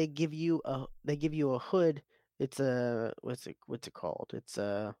time they give you a hood. It's a what's it called? It's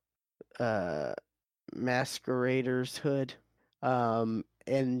a uh masquerader's hood.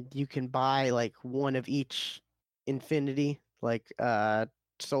 And you can buy like one of each infinity, like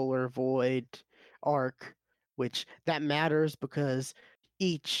solar, void, arc, which that matters because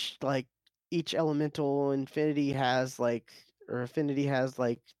each like each elemental infinity has like or affinity has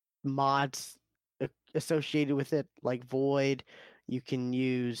like mods associated with it, like void. You can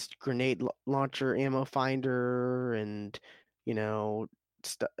use grenade launcher, ammo finder, and you know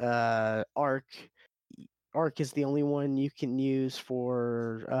arc. Arc is the only one you can use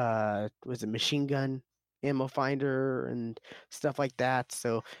for was it machine gun ammo finder and stuff like that.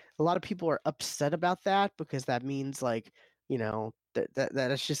 So a lot of people are upset about that, because that means like, that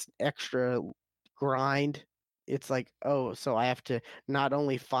it's just extra grind. It's like, oh, so I have to not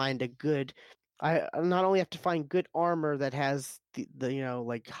only find a good I not only have to find good armor that has the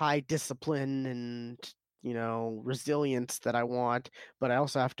like high discipline and resilience that I want, but I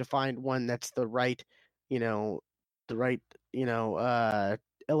also have to find one that's you know, the right,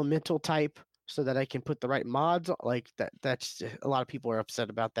 elemental type, so that I can put the right mods like that. A lot of people are upset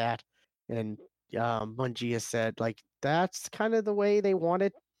about that. And Bungie has said like that's kind of the way they want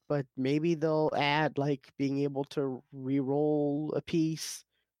it, but maybe they'll add like being able to re-roll a piece,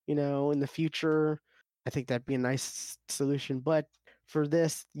 in the future. I think that'd be a nice solution. But for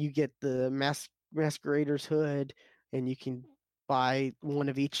this, you get the masquerader's hood, and you can buy one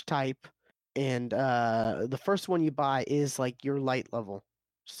of each type, and the first one you buy is like your light level.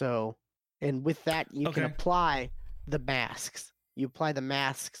 So, and with that you can Okay. apply the masks. You apply the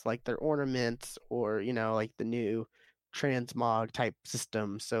masks like their ornaments, or like the new transmog type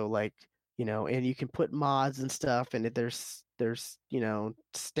system. So like, and you can put mods and stuff, and there's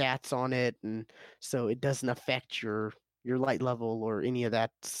stats on it, and so it doesn't affect your light level or any of that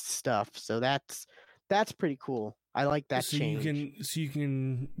stuff. So that's pretty cool. I like that so change. you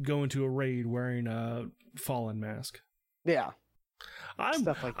can go into a raid wearing a fallen mask. Yeah, I'm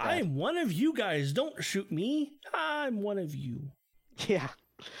stuff like that. I'm one of you guys. Don't shoot me. I'm one of you. Yeah,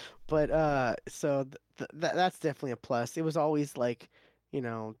 but so that's definitely a plus. It was always like, you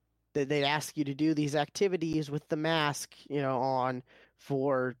know, they'd ask you to do these activities with the mask, on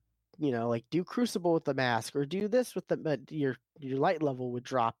for, like do Crucible with the mask or do this with the, but your light level would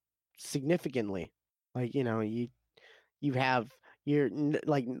drop significantly. Like, you have your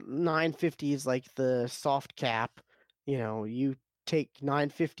like 950 is like the soft cap. You take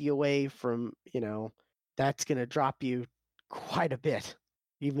 950 away from, that's gonna drop you quite a bit,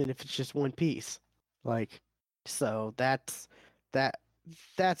 even if it's just one piece. Like, so that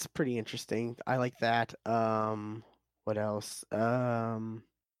that's pretty interesting. I like that. What else?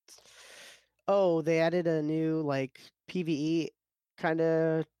 Oh, they added a new like PvE kind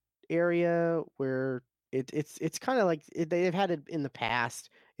of area where it's kind of like they've had it in the past.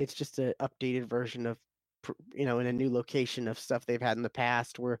 It's just an updated version of, in a new location of stuff they've had in the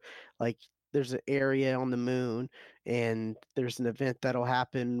past, where like there's an area on the moon and there's an event that'll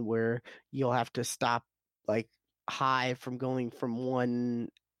happen where you'll have to stop like Hive from going from one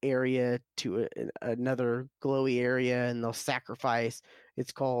area to another glowy area, and they'll sacrifice.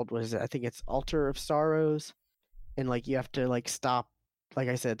 It's called, what is it? I think it's Altar of Sorrows, and like you have to like stop, like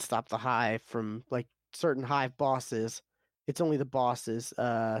I said, stop the Hive from like certain Hive bosses. It's only the bosses,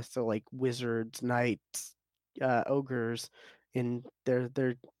 so like wizards, knights, ogres, and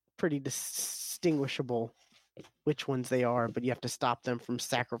they're pretty distinguishable which ones they are, but you have to stop them from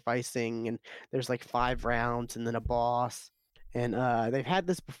sacrificing. And there's like 5 rounds and then a boss. And they've had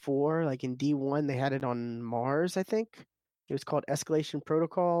this before, like in D1, they had it on Mars, I think. It was called Escalation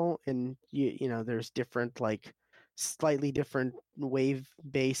Protocol, and there's different like slightly different wave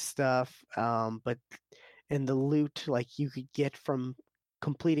based stuff. But and the loot like you could get from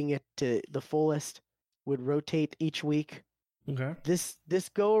completing it to the fullest would rotate each week. Okay. This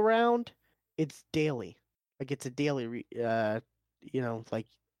go around, it's daily. Like it's a daily like,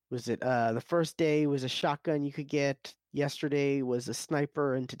 was it the first day was a shotgun you could get, yesterday was a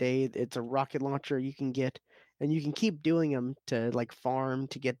sniper, and today it's a rocket launcher you can get, and you can keep doing them to like farm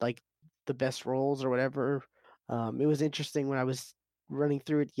to get like the best rolls or whatever. It was interesting when I was running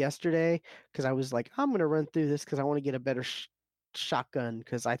through it yesterday, because I was like, I'm gonna run through this because I want to get a better shotgun,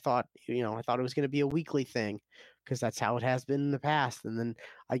 because I thought it was gonna be a weekly thing, because that's how it has been in the past. And then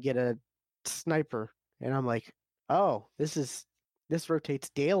I get a sniper, and I'm like, oh, this rotates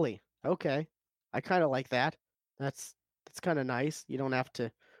daily. Okay, I kind of like that. That's kind of nice. You don't have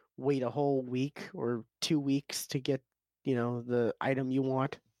to wait a whole week or 2 weeks to get the item you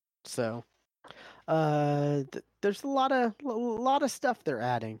want. So there's a lot of stuff they're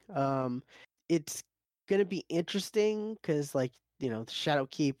adding. It's gonna be interesting because like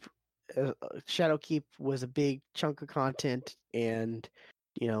Shadowkeep, Shadowkeep was a big chunk of content, and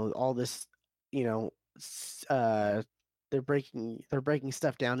all this, you know, they're breaking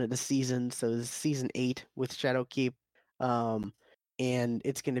stuff down into seasons. So this is season 8 with Shadowkeep, um, and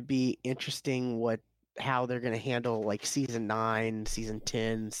it's gonna be interesting how they're gonna handle like season 9, season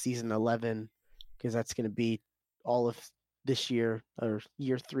 10, season 11, because that's going to be all of this year, or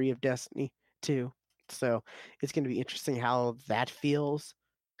year 3 of Destiny 2. So it's going to be interesting how that feels,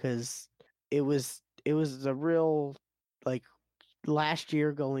 because it was a real, like, last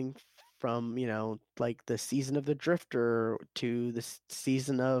year going from like the season of the Drifter to the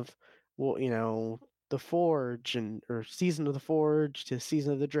season of, well, the Forge, and or season of the Forge to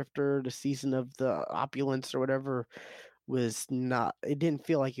season of the Drifter to season of the Opulence or whatever, was not, it didn't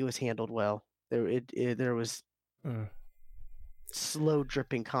feel like it was handled well. There was Uh, slow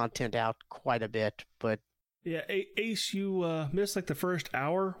dripping content out quite a bit, but yeah, Ace, you missed like the first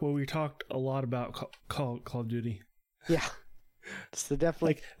hour where we talked a lot about Call of Duty. yeah. So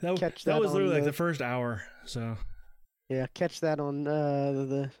definitely Like that, catch that that was on literally like the first hour. So yeah, catch that on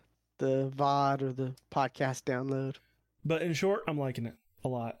the VOD or the podcast download. but in short, I'm liking it a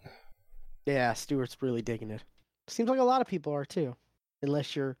lot. Yeah, Stuart's really digging it. Seems like a lot of people are too,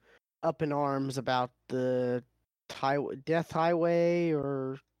 unless you're up in arms about the Death Highway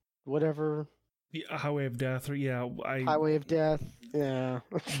or whatever. Yeah, Highway of Death, or yeah, Highway of Death. Yeah.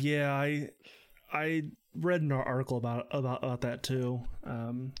 yeah, I read an article about that too.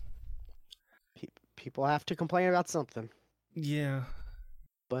 People have to complain about something. Yeah,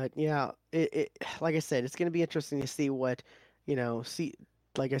 But yeah, it like I said, it's going to be interesting to see what, see,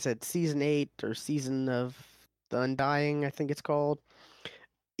 like I said, season 8 or season of the Undying, I think it's called,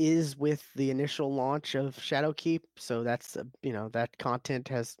 is with the initial launch of Shadowkeep. So that's that content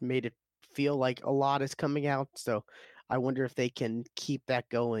has made it feel like a lot is coming out. So I wonder if they can keep that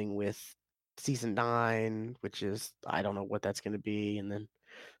going with season 9, which is I don't know what that's going to be, and then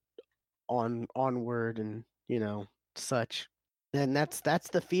onward and such. And that's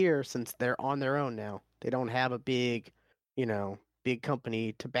the fear since they're on their own now. They don't have a big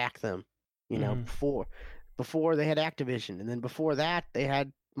company to back them. Mhm. Before they had Activision, and then before that they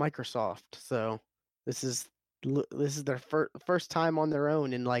had Microsoft. So this is their first time on their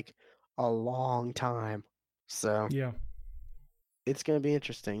own in like a long time. So Yeah. it's going to be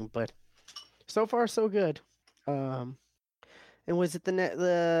interesting, but so far so good. And was it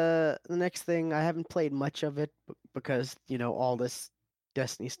the next thing? I haven't played much of it because all this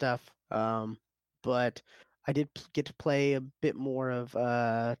Destiny stuff. But I did get to play a bit more of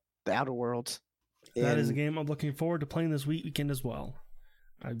the Outer Worlds. That is a And game I'm looking forward to playing this weekend as well.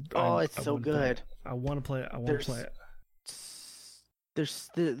 oh, it's I so want to play it. good. I want to play it. I want to play it.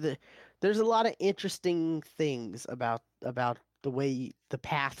 There's a lot of interesting things about the way the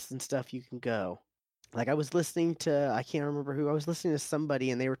paths and stuff you can go. Like I was listening to I can't remember who I was listening to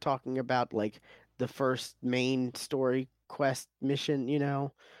somebody and they were talking about like the first main story quest mission,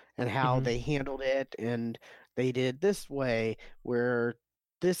 and how Mhm. they handled it and they did this way where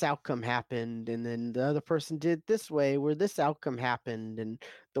this outcome happened and then the other person did this way where this outcome happened and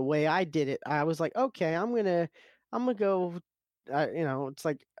the way I did it I was like okay I'm gonna go it's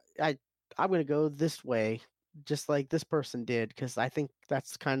like I I'm gonna go this way just like this person did because I think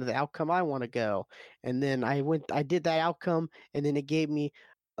that's kind of the outcome I want to go. And then I did that outcome, and then it gave me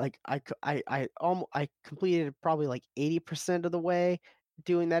like I completed probably like 80% of the way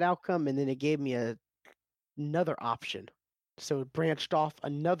doing that outcome, and then it gave me another option, so it branched off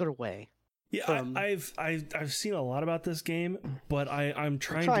another way. Yeah, From I've seen a lot about this game, but I'm I'm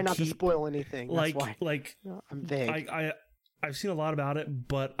trying to trying not to keep spoil anything. That's why like I'm vague. I've seen a lot about it,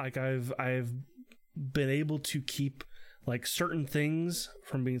 but like I've been able to keep like certain things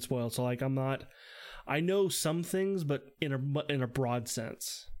from being spoiled. So like I know some things, but in a broad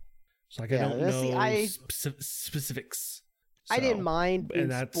sense. So like I don't See, know specifics. I didn't So, mind being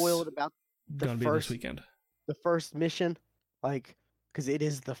and that's spoiled about the gonna be this first weekend. the first mission, like because it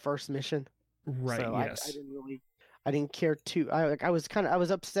is the first mission. Right. So Yes. I didn't care too. I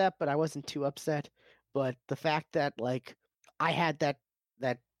was upset, but I wasn't too upset. But the fact that like I had that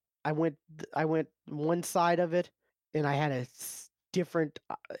I went one side of it, and I had a different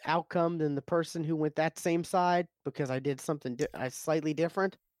outcome than the person who went that same side because I did something slightly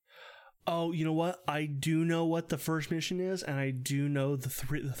different. Oh, you know what? I do know what the first mission is, and I do know the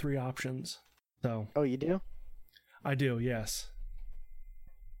three options. So Oh, you do? I do, yes,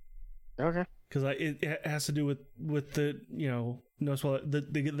 Okay. because it has to do with the no spoiler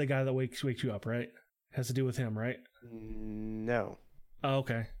the guy that wakes you up, right? Has to do with him, right? No. Oh,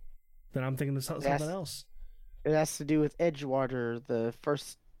 okay. Then I'm thinking of something else. It has to do with Edgewater, the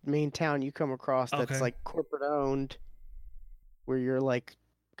first main town you come across that's Okay. like corporate owned, where you're like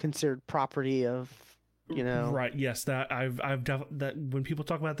considered property of, Right. Yes. That that when people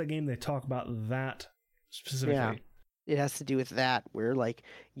talk about that game, they talk about that yeah. specifically. It has to do with that, where like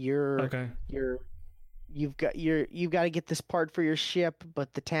you're Okay. you're you've got to get this part for your ship,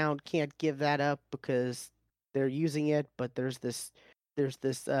 but the town can't give that up because they're using it. But there's this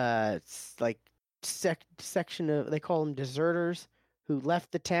like section of they call them deserters who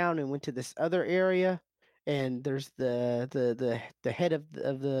left the town and went to this other area, and there's the head of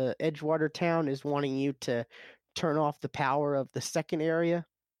the Edgewater town is wanting you to turn off the power of the second area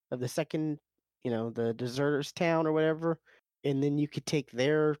of the second the deserters town or whatever, and then you could take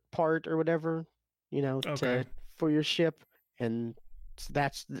their part or whatever Okay. to for your ship. And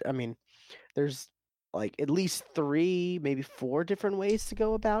that's I mean there's like at least 3 maybe 4 different ways to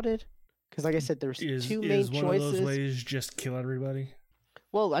go about it because like I said there's 2 main Is one of those choices. ways just kill everybody?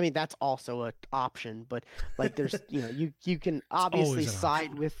 Well, I mean that's also an option, but like there's you can obviously Always an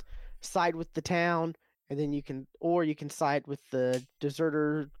option. side with the town, and then you can side with the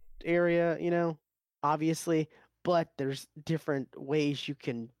deserter area, obviously. But there's different ways you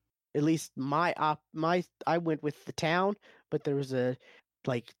can. At least I went with the town, but there was a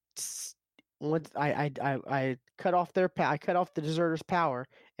like once I cut off I cut off the deserter's power,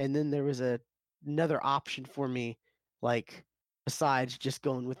 and then there was another option for me, like besides just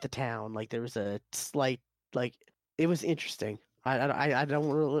going with the town. Like there was a slight like it was interesting. I don't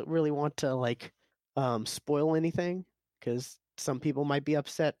really want to like spoil anything because some people might be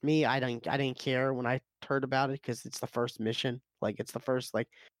upset. Me, I didn't care when I heard about it because it's the first mission. Like it's the first like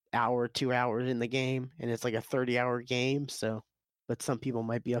hour 2 hours in the game, and it's like a 30-hour game. So, but some people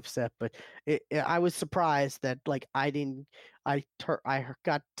might be upset. But I was surprised that like I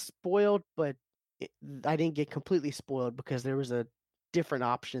got spoiled, but I didn't get completely spoiled because there was a different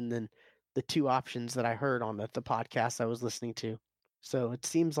option than the two options that I heard on the podcast I was listening to. So it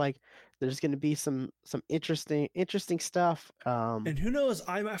seems like there's going to be some interesting stuff. And who knows,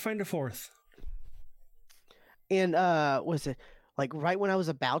 I might find a fourth. And was it like right when I was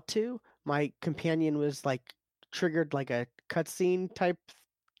about to, my companion was like triggered like a cutscene type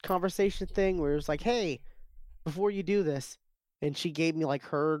conversation thing where it was like, "Hey, before you do this," and she gave me like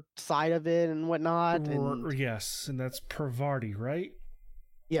her side of it and whatnot. And Yes, and that's Parvati, right?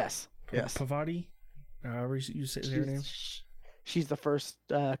 yes, yes, Parvati, however you say their name. She's the first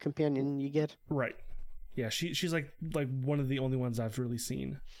companion you get. Right. Yeah, she's like one of the only ones I've really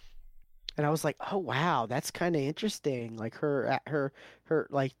seen. And I was like, "Oh wow, that's kind of interesting." Like her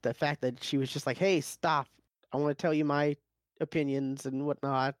like the fact that she was just like, "Hey, stop! I want to tell you my opinions and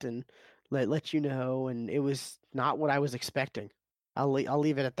whatnot, and let you know." And it was not what I was expecting. I'll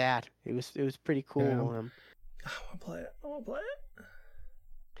leave it at that. It was pretty cool. Yeah, I want to play it. I want to play it.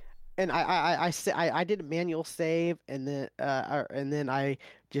 And I did a manual save, and then I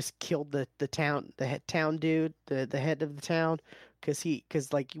just killed the town dude, the head of the town,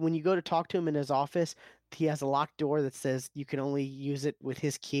 because like when you go to talk to him in his office, he has a locked door that says you can only use it with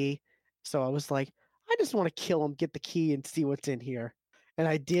his key. So I was like, I just want to kill him, get the key, and see what's in here. And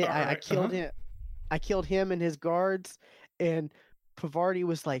I did. All I right. killed him. I killed him and his guards, and Pavarti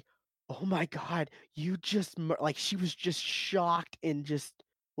was like, "Oh my God, you just like," she was just shocked and just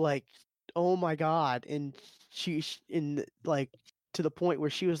like, "Oh my God," and she in like to the point where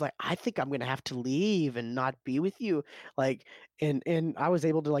she was like, "I think I'm gonna have to leave and not be with you," like, and I was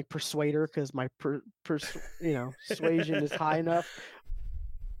able to like persuade her because my persuasion is high enough.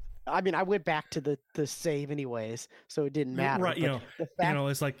 I mean, I went back to the save anyways, so it didn't matter. Right. But the fact,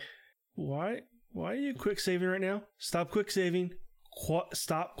 It's like, why are you quick saving right now? Stop quick saving.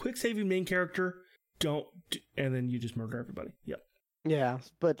 Stop quick saving main character. Don't, and then you just murder everybody. Yep. yeah,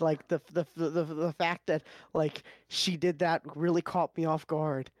 but like the fact that like she did that really caught me off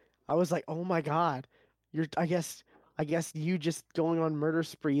guard. I was like, "Oh my God, you're." I guess you just going on murder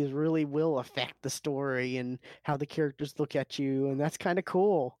sprees really will affect the story and how the characters look at you, and that's kind of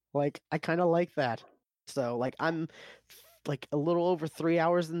cool. Like I kind of like that. So like I'm like a little over 3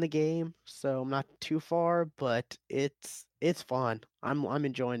 hours in the game, so I'm not too far, but it's fun. I'm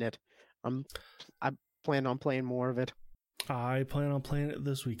enjoying it. I'm I plan on playing more of it. I plan on playing it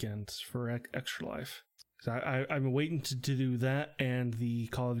this weekend for Extra Life. I've been waiting to do that and the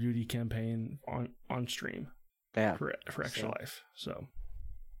Call of Duty campaign on stream. Yeah. For Extra Life. So.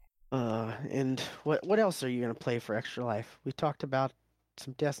 And what else are you gonna play for Extra Life? We talked about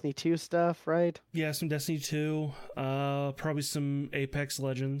some Destiny 2 stuff, right? Yeah, some Destiny 2. Probably some Apex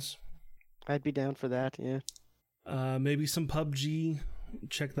Legends. I'd be down for that. Yeah. Maybe some PUBG.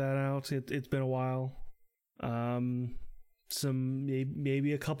 Check that out. It's been a while. Some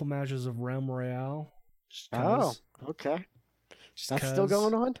maybe a couple matches of Realm Royale. Oh, okay. That's still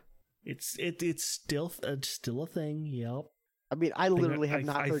going on? It's still a thing. Yep. I mean, I literally have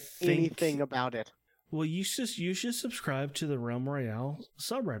not heard anything about it. Well, you should subscribe to the Realm Royale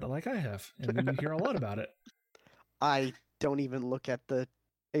subreddit like I have, and then you hear a lot about it. I don't even look at the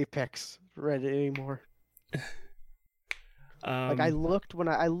Apex Reddit anymore. Like I looked when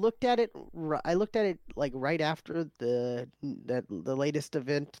I looked at it. I looked at it like right after the latest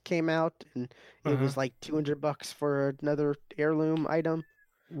event came out, and it was like $200 for another heirloom item.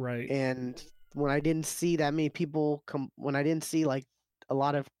 Right. And when I didn't see that many people when I didn't see like a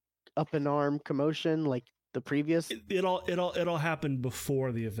lot of up in arm commotion like the previous, it all happened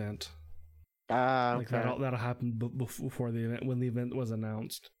before the event. Okay. That'll happen before the event, when the event was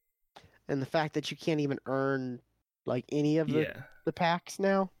announced. And the fact that you can't even earn like any of the packs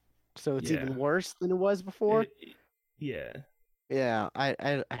now, so it's even worse than it was before. Yeah.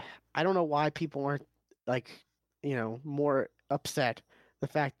 I don't know why people aren't like more upset. The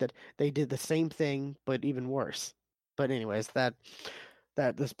fact that they did the same thing but even worse. But anyways,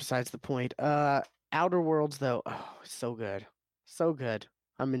 that's besides the point. Outer Worlds though, oh, so good, so good.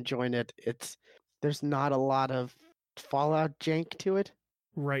 I'm enjoying it. There's not a lot of Fallout jank to it.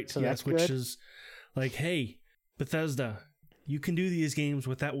 Right. So yes, that's which good. is like, hey, Bethesda, you can do these games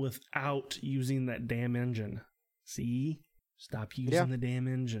without using that damn engine. See? Stop using the damn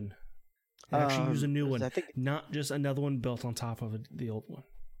engine. And actually use a new one, not just another one built on top of the old one.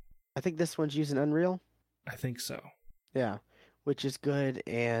 I think this one's using Unreal. I think so. Yeah, which is good,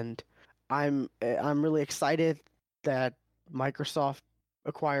 and I'm really excited that Microsoft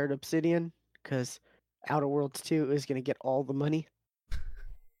acquired Obsidian because Outer Worlds 2 is going to get all the money.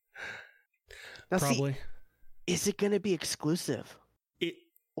 Now, Probably. see, is it going to be exclusive, It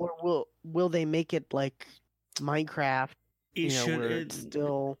or will they make it like Minecraft? should Where it's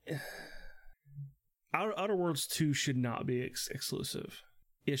still Outer Worlds 2 should not be exclusive.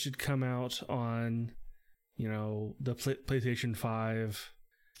 It should come out on, the PlayStation 5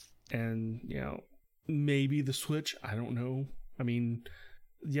 and, maybe the Switch. I don't know. I mean,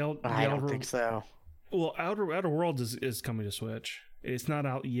 I don't think so. Well, Outer Worlds is coming to Switch. It's not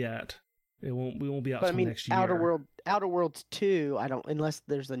out yet. We won't be out But I until mean, next year. Outer Worlds 2, I don't, unless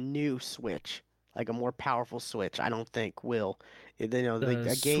there's a new Switch, like a more powerful Switch, I don't think will. A game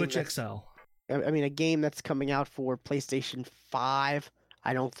Switch XL. I mean, a game that's coming out for PlayStation 5,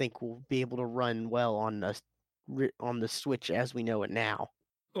 I don't think will be able to run well on the Switch as we know it now.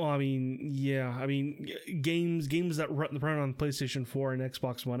 Well, I mean, yeah. I mean, games that run on PlayStation 4 and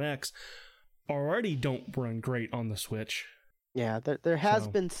Xbox One X already don't run great on the Switch. Yeah, there has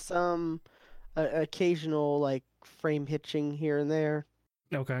been some occasional like frame hitching here and there.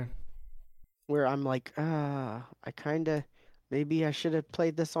 Okay. Where I'm like, maybe I should have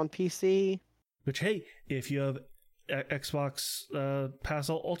played this on PC. Which, hey, if you have Xbox Pass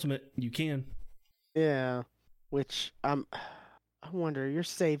Ultimate, you can. Yeah. Which I wonder your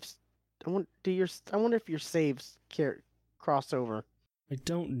saves. I wonder if your saves crossover. I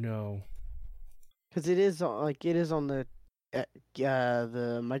don't know. Because it is on the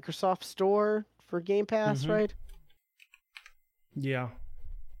Microsoft Store for Game Pass, right? Yeah.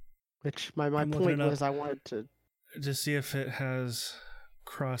 Which my point was, I wanted to see if it has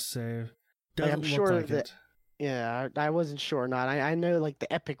cross save. I'm sure that it. Yeah, I wasn't sure or not. I know like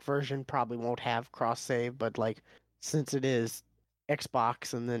the Epic version probably won't have cross save, but like since it is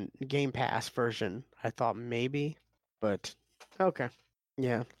Xbox and then Game Pass version, I thought maybe. But okay.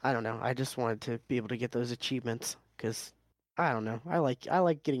 Yeah, I don't know. I just wanted to be able to get those achievements because I don't know. I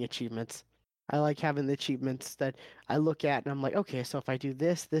like getting achievements. I like having the achievements that I look at and I'm like, okay, so if I do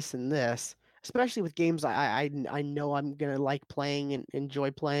this, this, and this, especially with games I know I'm gonna like playing and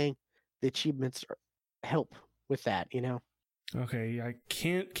enjoy playing, the achievements help with that, Okay, I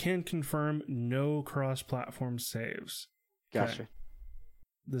can confirm no cross-platform saves. Gotcha. Okay.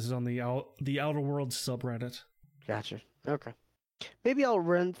 This is on the Outer Worlds subreddit. Gotcha. Okay. Maybe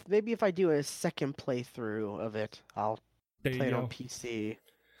if I do a second playthrough of it, I'll play it on PC.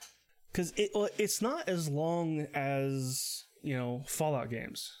 Because it's not as long as Fallout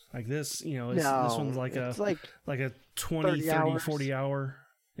games like this. This one's like a 20, 30, 40 hour.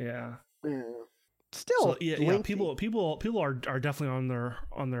 Yeah. Still, so, yeah. People are definitely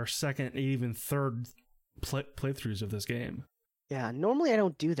on their second, even third playthroughs of this game. Yeah. Normally, I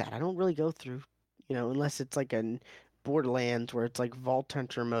don't do that. I don't really go through, unless it's like a Borderlands where it's like Vault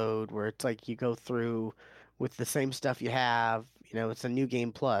Hunter mode, where it's like you go through with the same stuff you have. It's a new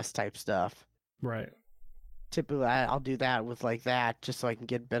game plus type stuff. Right. Typically, I'll do that with like that just so I can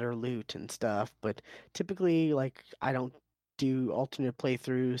get better loot and stuff. But typically, like I don't do alternate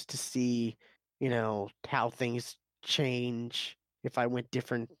playthroughs to see, how things change if I went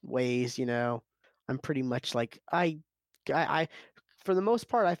different ways. I'm pretty much like I for the most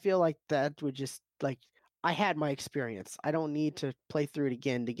part, I feel like that would just like I had my experience. I don't need to play through it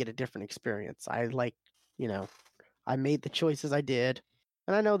again to get a different experience. I like, I made the choices I did.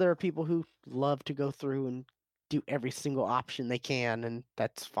 And I know there are people who love to go through and do every single option they can, and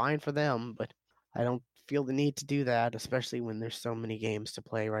that's fine for them, but I don't feel the need to do that, especially when there's so many games to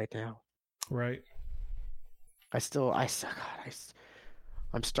play right now. Right. I'm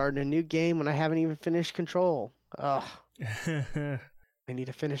starting a new game when I haven't even finished Control. Ugh. I need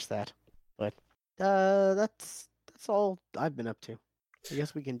to finish that. But that's all I've been up to. I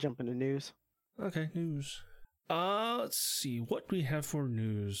guess we can jump into news. Okay, news. Let's see. What do we have for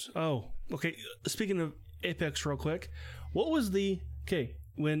news? Oh, okay. Speaking of Apex real quick, what was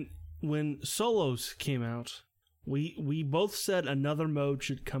when Solos came out, we both said another mode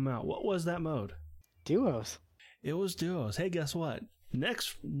should come out. What was that mode? Duos. It was Duos. Hey, guess what?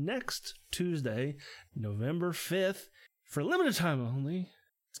 Next Tuesday, November 5th, for limited time only,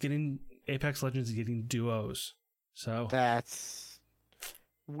 Apex Legends is getting Duos. So that's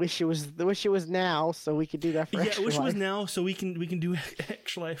wish it was now so we could do that for Extra Life. It was now so we can do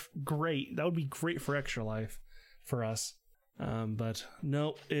Extra Life. Great. That would be great for Extra Life for us. But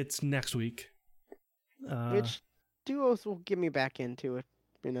no, it's next week. Which Duos will get me back into it,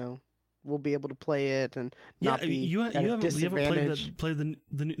 We'll be able to play it and not be you haven't played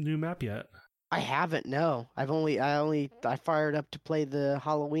the new map yet. I haven't. No, I fired up to play the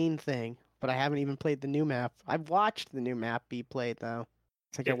Halloween thing, but I haven't even played the new map. I've watched the new map be played though.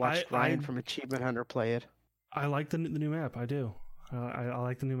 It's like I watched Ryan from Achievement Hunter play it. I like the new map. I do. I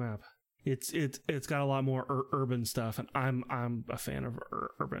like the new map. It's got a lot more urban stuff, and I'm a fan of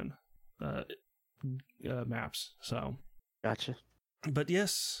urban maps. So Gotcha. but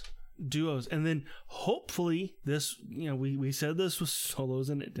yes, duos, and then hopefully this, we said this was solos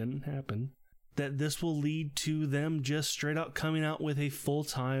and it didn't happen. That this will lead to them just straight out coming out with a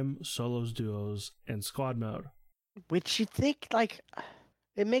full-time solos, duos, and squad mode. Which you think, like,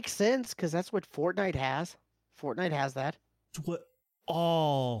 it makes sense because that's what Fortnite has. Fortnite has that. It's what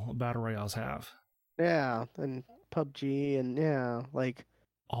all battle royales have. Yeah, and PUBG, and yeah, like,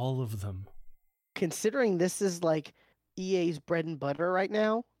 All of them. considering this is like EA's bread and butter right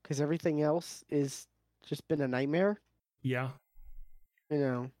now, because everything else is just been a nightmare. Yeah. You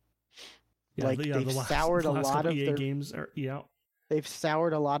know, Yeah, like the they've last, soured the a last lot couple of EA their games are, yeah. they've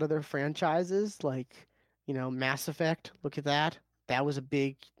soured a lot of their franchises, like, Mass Effect. Look at that. That was a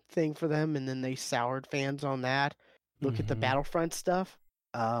big thing for them, and then they soured fans on that. Look at the Mhm. Battlefront stuff.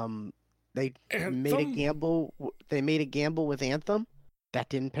 They made a Anthem? gamble. They made a gamble with Anthem. That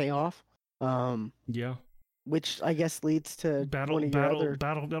didn't pay off. Yeah. Which I guess leads to one of your other.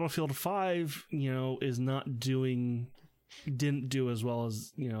 Battlefield 5, didn't do as well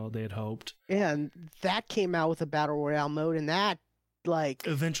as, they had hoped. Yeah, and that came out with a battle royale mode, and that, like,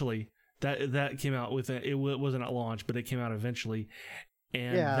 Eventually, that came out with it wasn't at launch, but it came out eventually,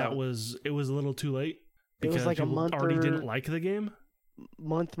 and Yeah. it was a little too late It was because like a people month already or- didn't like the game.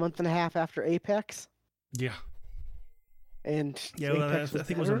 month and a half after Apex, Yeah, and yeah. Apex I was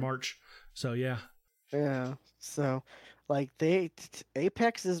think it was in better. March. So yeah, Yeah, so like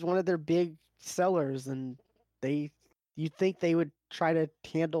Apex is one of their big sellers, and you'd think they would try to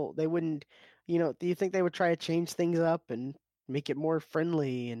handle. They wouldn't, do you think they would try to change things up and make it more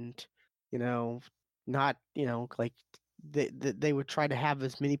friendly and, not, like they would try to have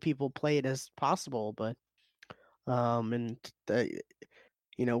as many people play it as possible, but and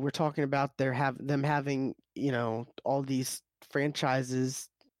we're talking about them having, all these franchises,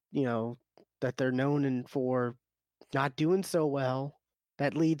 that they're known for not doing so well.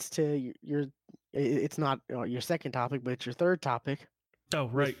 That leads to it's not your second topic, but it's your third topic. oh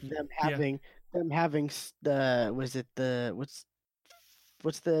With right, yeah. them having the was it the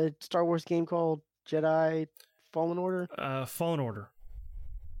what's the Star Wars game called? Jedi Fallen Order? Fallen Order.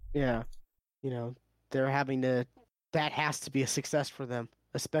 Yeah. They're having to, that has to be a success for them,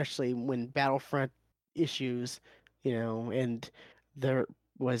 especially when Battlefront issues, and there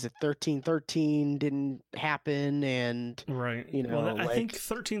was it 1313 didn't happen, and Right. I think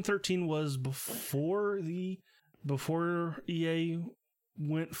 1313 was before EA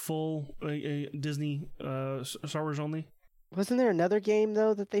went full Disney Star Wars only. wasn't there another game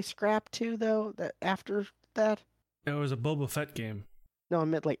though that they scrapped too though that after that? It was a Boba Fett game. No, I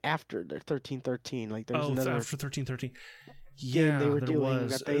meant like after the 1313. Like there's another after 1313. game Yeah, they were there doing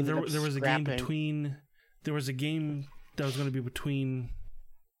was. that they ended up There was a game scrapping. between. There was a game that was going to be between.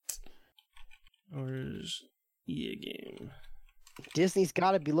 Where's EA game? Disney's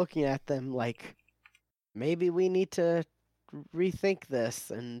got to be looking at them like, maybe we need to rethink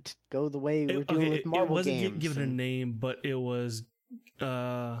this and go the way we're doing with Marvel it wasn't games. given a name, but it was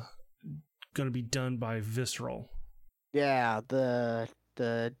going to be done by Visceral. Yeah, the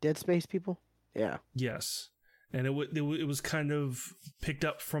Dead Space people. Yeah. Yes, and it was kind of picked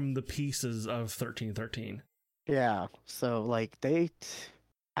up from the pieces of 1313. Yeah. So like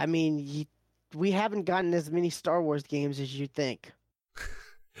we haven't gotten as many Star Wars games as you think.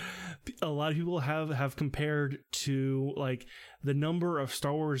 A lot of people have compared to like the number of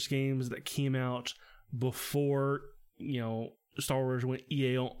Star Wars games that came out before Star Wars went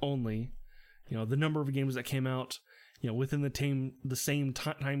EA only. The number of games that came out within the same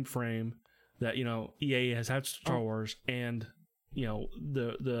time frame that EA has had Star Wars, and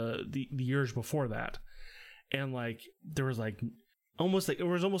the years before that, and like there was like almost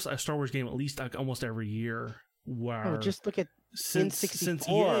a Star Wars game at least like almost every year. Where just look at since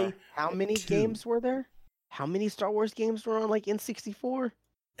N64. EA, How many games were there? How many Star Wars games were on like N64?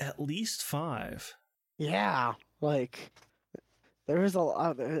 at least 5. Yeah, like there was a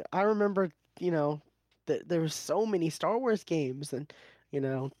lot. I remember, that there were so many Star Wars games, and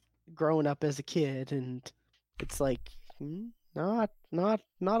growing up as a kid, and it's like not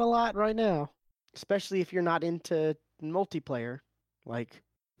a lot right now, especially if you're not into multiplayer, like.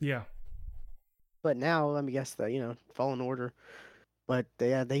 Yeah. But now, I guess that Fallen Order, but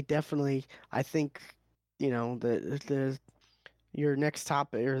they definitely. I think the your next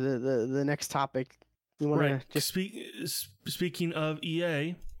topic or the next topic. You want Right. to just Speaking of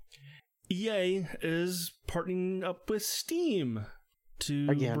EA is partnering up with Steam to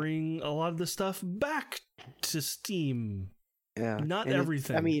bring a lot of the stuff back to Steam. Yeah, Not and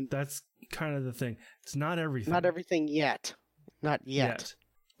everything. I mean, that's kind of the thing. It's not everything. Not everything yet. Not yet.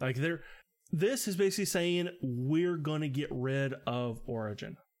 Like this is basically saying we're going to get rid of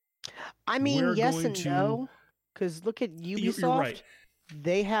Origin. I mean, We're yes going and to- no. Because look at Ubisoft. You're right.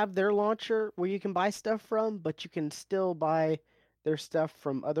 They have their launcher where you can buy stuff from, but you can still buy their stuff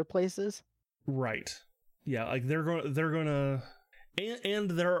from other places. Right. Yeah, like they're going to they're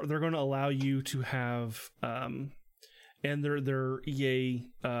going to allow you to have and their EA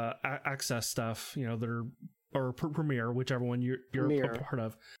access stuff, you know, or Premiere, whichever one you're Premiere. a part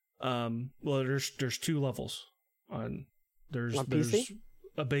of. Well, there's 2 levels on PC?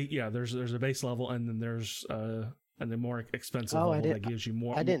 there's a base level, and then there's and the more expensive Oh, level that gives you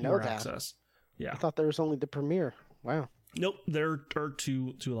more more access. Yeah, I thought there was only the Premiere. Wow. nope, there are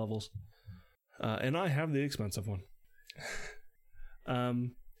two levels, and I have the expensive one.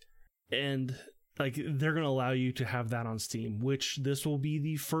 And like they're going to allow you to have that on Steam, which this will be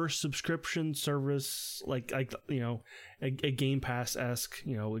the first subscription service, like you know, a Game Pass-esque,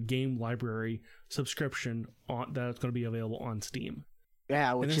 you know, a game library subscription that's going to be available on Steam.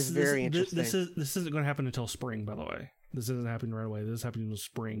 Yeah, which is very interesting. This isn't going to happen until spring, by the way. This isn't happening right away. This is happening in the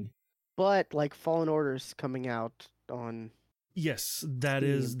spring. But like Fallen Order's coming out on. Yes, that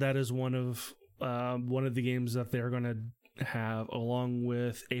is one of the games that they're going to have, along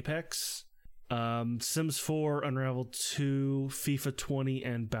with Apex, Sims 4, Unravel 2, FIFA 20,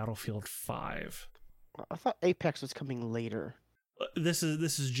 and Battlefield 5. I thought Apex was coming later. This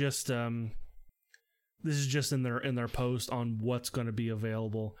is just in their post on what's going to be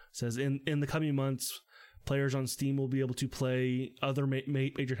available. It says in the coming months, players on Steam will be able to play other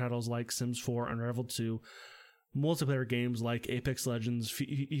major titles like Sims 4, Unravel 2, multiplayer games like Apex Legends,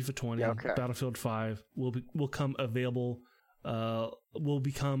 FIFA 20, Battlefield 5 will become available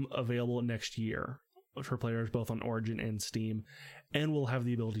next year for players both on Origin and Steam, and will have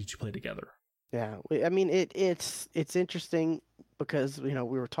the ability to play together. Yeah, I mean it's interesting because, you know,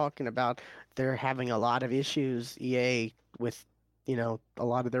 we were talking about they're having a lot of issues, EA, with, you know, a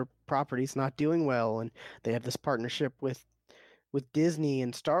lot of their properties not doing well, and they have this partnership with Disney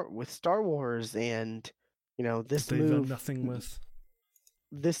and Star Wars, and you know this they've move done nothing with.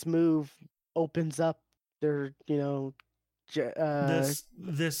 This move opens up their, you know, this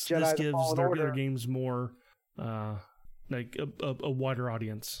Jedi gives their Order games more like a wider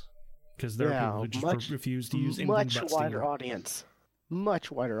audience, because there are people who just refuse to use anything but Steam.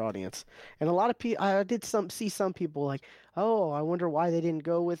 Much wider audience. And a lot of people, I did see some people like, oh, I wonder why they didn't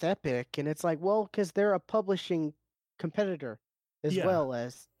go with Epic, and it's like, well, because they're a publishing competitor as well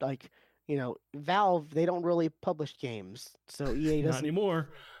as, like, you know, Valve. They don't really publish games, so EA doesn't. Not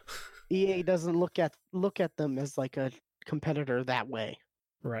anymore. EA doesn't look at them as like a competitor that way.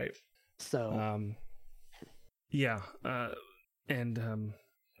 Right. So. Yeah. And I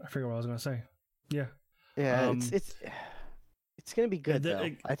forget what I was gonna say. Yeah. Yeah. It's gonna be good though.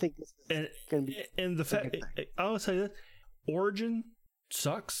 I think this is gonna be. And the fact, I'll tell you, Origin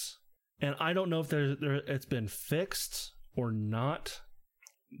sucks, and I don't know if it's been fixed or not,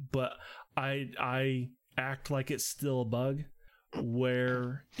 but I act like it's still a bug,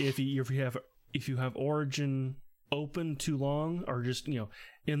 where if you have Origin open too long, or just, you know,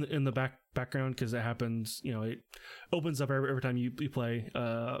 in the background, because it happens, you know, it opens up every time you play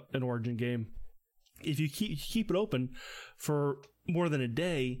an Origin game. If you keep it open for more than a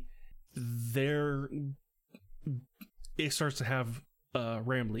day, it starts to have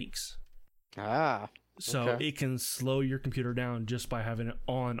RAM leaks. So it can slow your computer down just by having it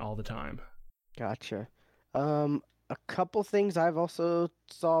on all the time. Gotcha. A couple things I've also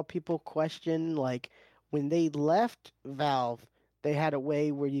saw people question, like when they left Valve, they had a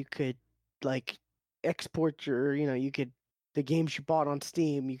way where you could like export your, you know, the games you bought on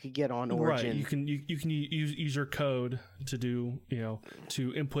Steam, you could get on Origin. Right. You can use your code to do, you know,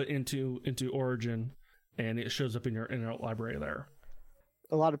 to input into Origin, and it shows up in your library there.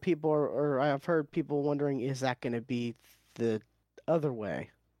 A lot of people or I've heard people wondering, is that going to be the other way?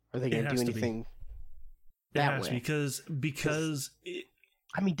 Are they going to do anything that way? It has to, because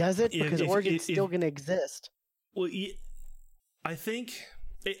I mean, does it? Because Origin's still going to exist. Well, I think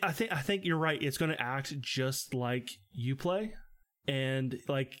you're right. It's going to act just like Uplay, and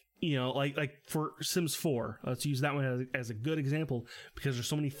like, you know, like for Sims 4. Let's use that one as a good example, because there's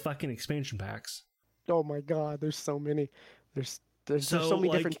so many fucking expansion packs. Oh my god, there's so many. There's so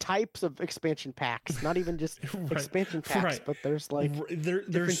many different types of expansion packs. Not even just expansion packs, but there's like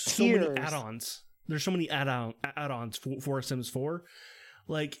there's so many add-ons. There's so many add-ons for Sims 4.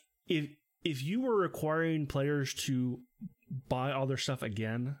 Like if you were requiring players to buy all their stuff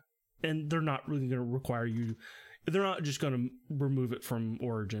again, and they're not really going to require you they're not just going to remove it from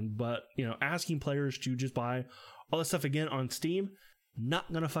Origin, but asking players to just buy all this stuff again on Steam,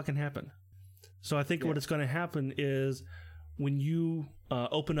 not going to fucking happen. So I think what it's going to happen is when you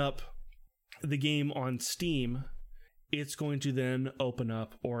open up the game on Steam, it's going to then open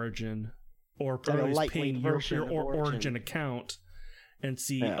up Origin, or probably ping your Origin account and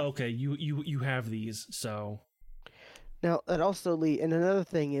see, okay, you have these. So now that also and another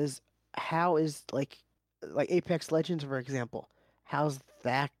thing is, how is like Apex Legends, for example, how's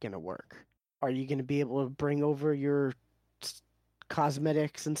that gonna work? Are you gonna be able to bring over your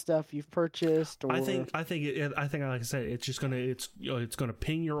cosmetics and stuff you've purchased? Or... I think like I said, it's just gonna it's gonna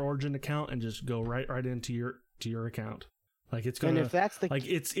ping your Origin account and just go right into your account. Like it's gonna, and if that's the like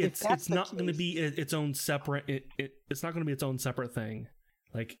it's not going to be its own separate. It's not going to be its own separate thing.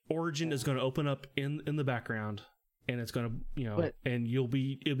 Like Origin is going to open up in the background, and it's going to and it'll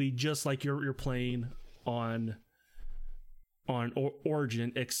be just like you're playing on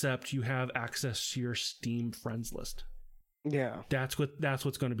Origin, except you have access to your Steam friends list. Yeah, that's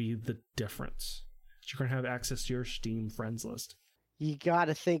what's going to be the difference. You're going to have access to your Steam friends list. You got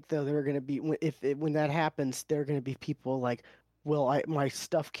to think though, there are going to be when that happens, there are going to be people like, well, my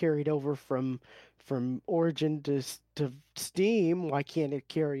stuff carried over from Origin to Steam. Why can't it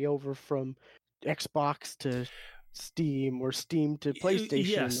carry over from Xbox to Steam or Steam to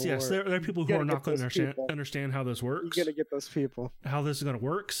PlayStation? Yes. There are people who are not going to understand how this works. You're going to get those people. How this is going to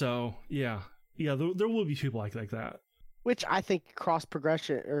work. So yeah, there will be people like that. Which I think cross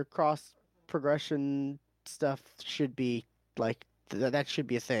progression stuff should be like. That should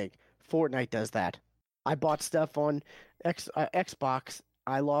be a thing. Fortnite does that. I bought stuff on Xbox.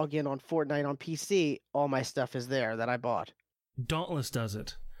 I log in on Fortnite on PC. All my stuff is there that I bought. Dauntless does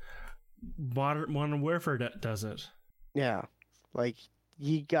it. Modern Warfare does it. Yeah, like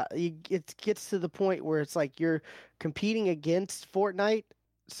it gets to the point where it's like you're competing against Fortnite,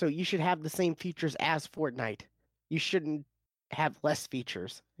 so you should have the same features as Fortnite. You shouldn't have less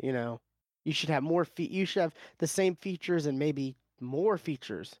features. You should have more. You should have the same features and maybe more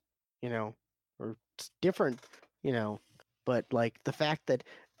features, or different, but like the fact that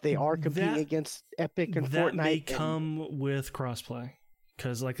they are competing against Epic and that Fortnite may come with crossplay,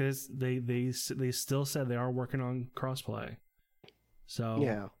 because like this, they still said they are working on crossplay,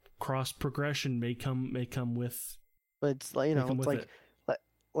 so cross progression may come with. But it's like it's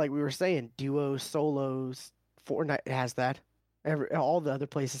like we were saying, duos, solos. Fortnite has that. All the other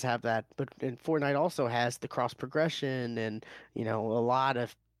places have that, and Fortnite also has the cross progression and a lot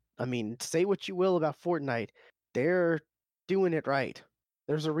of. I mean, say what you will about Fortnite, they're doing it right.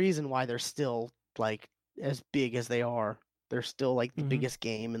 There's a reason why they're still like as big as they are. They're still like the biggest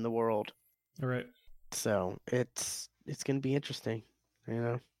game in the world. All right. So it's gonna be interesting.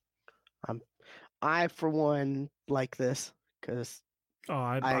 I for one like this because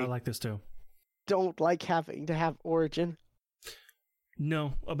I like this too. Don't like having to have Origin.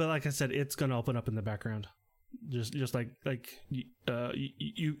 No, but like I said, it's gonna open up in the background, just like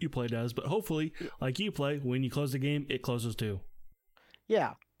you play does. But hopefully, like you play, when you close the game, it closes too.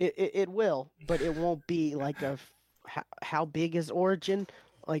 Yeah, it will, but it won't be like how big is Origin?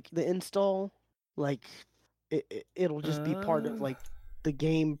 Like the install, like it'll just be part of like the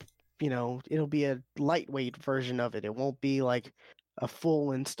game. It'll be a lightweight version of it. It won't be like a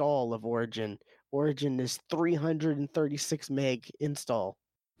full install of Origin. Origin is 336 meg install.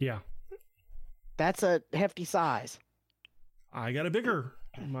 Yeah. That's a hefty size. I got a bigger.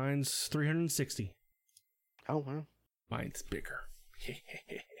 Mine's 360. Oh, wow. Mine's bigger.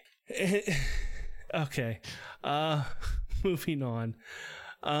 Okay. Moving on.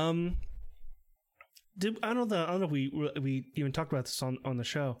 I don't know if we even talked about this on the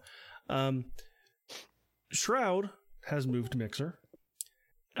show. Shroud has moved to Mixer.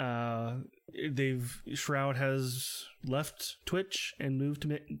 Shroud has left Twitch and moved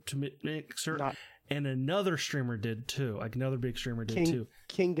to Mixer, and another streamer did too. Like another big streamer did too.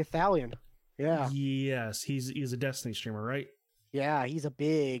 King Gathalion. Yeah. Yes, he's a Destiny streamer, right? Yeah, he's a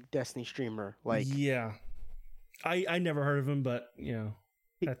big Destiny streamer. Like, yeah, I never heard of him, but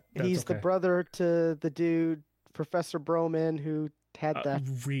he's the brother to the dude Professor Broman who had that.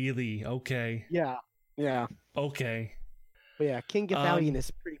 Really? Okay. Yeah. Okay. But yeah, King Gathalion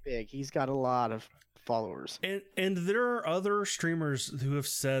is pretty big. He's got a lot of followers. And there are other streamers who have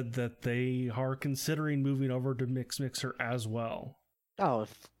said that they are considering moving over to Mixer as well. Oh,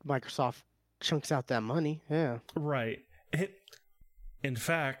 if Microsoft chunks out that money, yeah. Right. In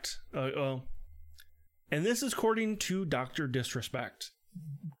fact, and this is according to Dr. Disrespect.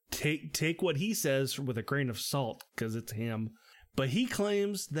 Take what he says with a grain of salt, because it's him. But he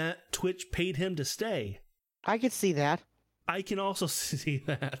claims that Twitch paid him to stay. I could see that. I can also see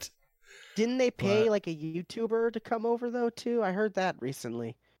that. Didn't they pay But like a YouTuber to come over though too? I heard that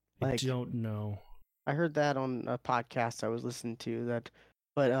recently. I Like don't know. I heard that on a podcast I was listening to that.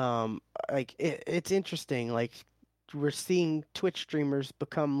 But like it's interesting. Like we're seeing Twitch streamers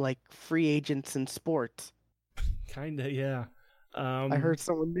become like free agents in sports. Kinda, yeah. I heard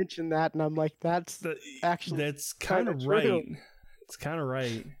someone mention that, and I'm like, that's th- actually that's kind kind of of true. right. It's kind of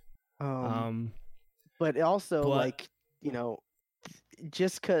right. Um, But also but like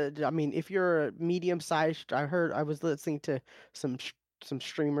just cause I mean, if you're a medium sized, I was listening to some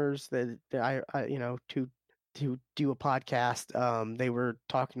streamers that I to do a podcast. They were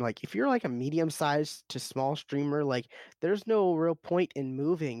talking like if you're like a medium sized to small streamer, like there's no real point in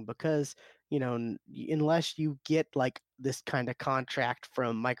moving because unless you get like this kind of contract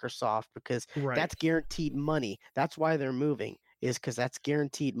from Microsoft because right, that's guaranteed money. That's why they're moving is because that's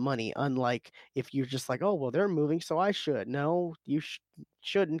guaranteed money. Unlike if you're just like, oh well, they're moving, so I should. No, you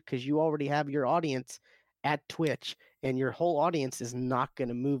shouldn't because you already have your audience at Twitch, and your whole audience is not going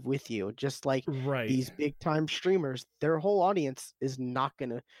to move with you. Just like right. these big time streamers, their whole audience is not going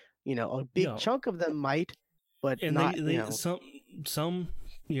to, a big Yo, chunk of them might, but and not, they some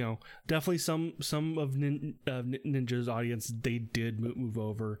definitely some of Ninja's audience they did move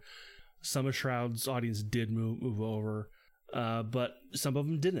over. Some of Shroud's audience did move over, but some of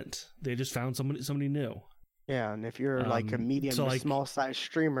them didn't. They just found somebody new. Yeah, and if you're like a medium so to like small size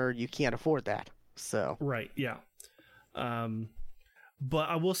streamer, you can't afford that. So right, yeah. But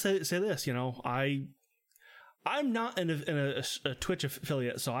I will say this, I'm not in a Twitch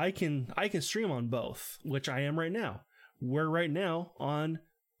affiliate, so I can stream on both, which I am right now. We're right now on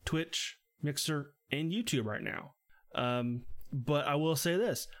Twitch, Mixer, and YouTube right now. But I will say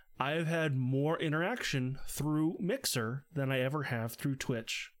this: I've had more interaction through Mixer than I ever have through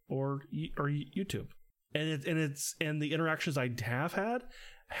Twitch or YouTube, and the interactions I have had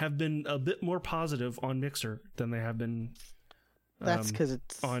have been a bit more positive on Mixer than they have been. that's because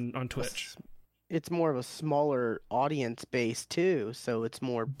it's on Twitch. It's more of a smaller audience base too, so it's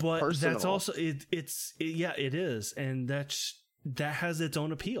more But personal. that's also it is, and that has its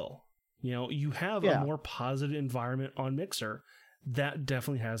own appeal. You have a more positive environment on Mixer. That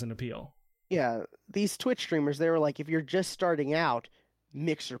definitely has an appeal. Yeah, these Twitch streamers, they were like, if you're just starting out,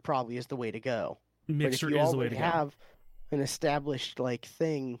 Mixer probably is the way to go. Mixer but if you is the way to go. have an established like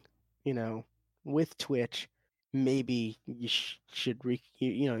thing, with Twitch, maybe you should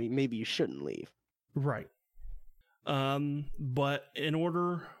maybe you shouldn't leave. Right. But in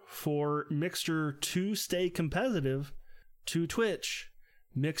order for Mixer to stay competitive to Twitch,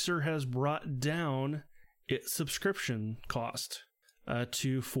 Mixer has brought down its subscription cost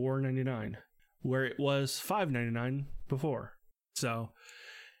to $4.99, where it was $5.99 before. So,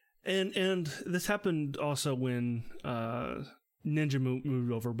 and this happened also when Ninja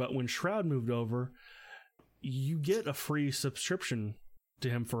moved over, but when Shroud moved over, you get a free subscription to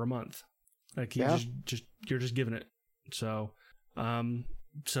him for a month. Like you're just giving it. So,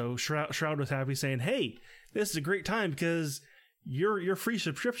 so Shroud was happy, saying, "Hey, this is a great time because your free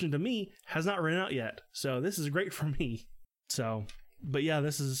subscription to me has not run out yet. So this is great for me." So, but yeah,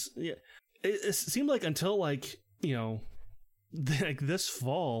 it seemed like until like this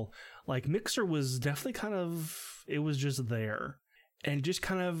fall, like Mixer was definitely it was just there, and just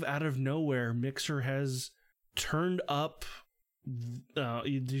kind of out of nowhere, Mixer has turned up.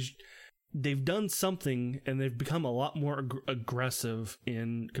 They've done something, and they've become a lot more aggressive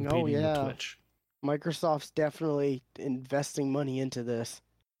in competing with Twitch. Microsoft's definitely investing money into this.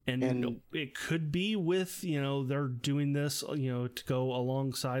 And it could be with, they're doing this, to go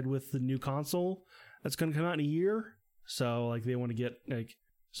alongside with the new console that's going to come out in a year. So, like, they want to get,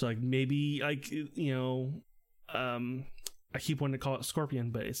 maybe, I keep wanting to call it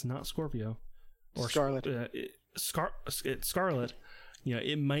Scorpion, but it's not Scorpio. Or Scarlet. It's Scarlet.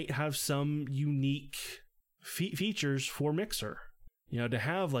 It might have some unique features for Mixer, to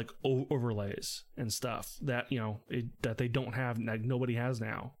have like overlays and stuff that that they don't have, like nobody has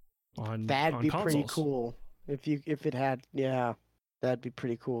now on that'd be consoles. Pretty cool if it had. Yeah, that'd be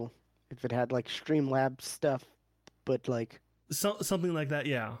pretty cool if it had like Streamlabs stuff, but like something like that.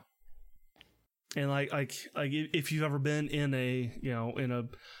 Yeah, and like if you've ever been in a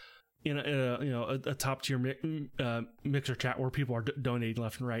top tier Mixer chat where people are donating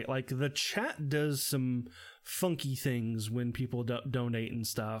left and right, like the chat does some funky things when people donate and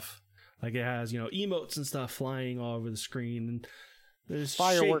stuff. Like it has emotes and stuff flying all over the screen, and there's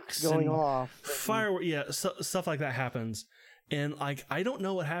fireworks going off. Stuff like that happens. And like I don't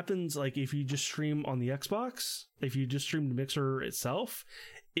know what happens like if you just stream on the Xbox, if you just stream the Mixer itself,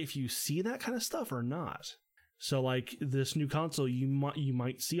 if you see that kind of stuff or not. So like this new console, you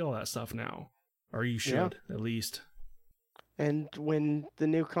might see all that stuff now, or you should at least. And when the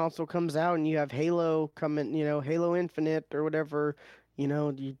new console comes out and you have Halo coming, Halo Infinite or whatever,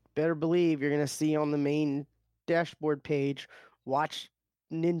 you better believe you're gonna see on the main dashboard page, watch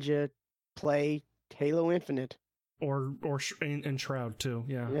Ninja play Halo Infinite. And Shroud too,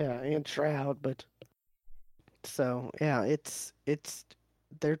 yeah. Yeah, and Shroud, but so yeah, it's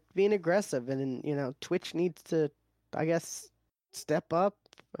they're being aggressive, and Twitch needs to, I guess, step up.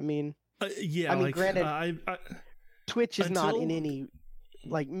 I mean, granted, Twitch is not in any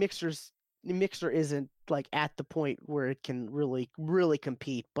Mixer isn't like at the point where it can really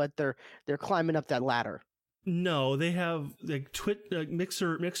compete, but they're climbing up that ladder. No, they have like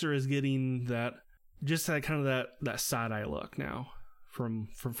Mixer is getting that just that kind of that side eye look now from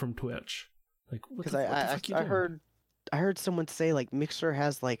Twitch. Like, because I heard someone say like Mixer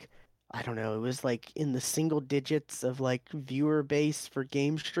has like, I don't know, it was like in the single digits of like viewer base for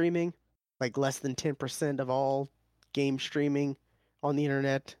game streaming, like less than 10% of all game streaming on the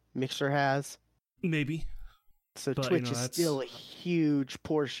internet Mixer has. Maybe. So Twitch is still a huge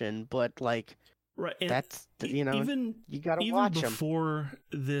portion, but like, right, and that's even you gotta watch them. Before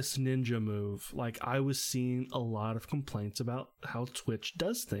this Ninja move, like I was seeing a lot of complaints about how Twitch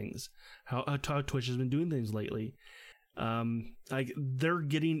does things, how Twitch has been doing things lately. Like they're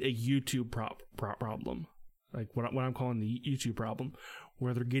getting a YouTube problem, like what I'm calling the YouTube problem,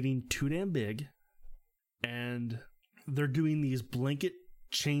 where they're getting too damn big, and they're doing these blanket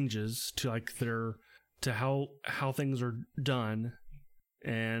changes to like to how things are done,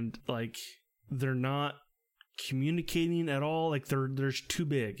 and like they're not communicating at all. Like they're too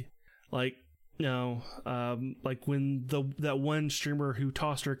big. Like like when that one streamer who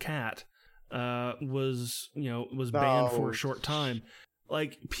tossed her cat was banned for a short time.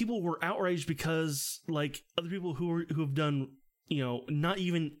 Like people were outraged because like other people who have done not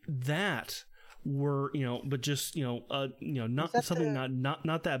even that were but just not something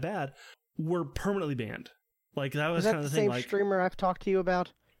not that bad, were permanently banned. Like that was kind of the thing. Like, streamer I've talked to you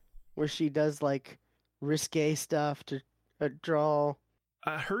about, where she does like risque stuff to draw.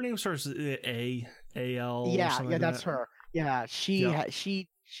 Her name starts with A-L. Yeah, that's her. Yeah,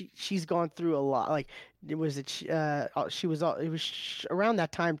 she's gone through a lot. Like it was around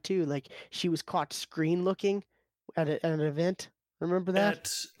that time too. Like she was caught screen looking at an event. Remember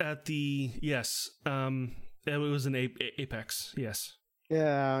that? At the yes. It was an Apex. Yes.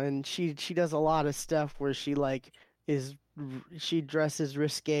 Yeah, and she does a lot of stuff where she she dresses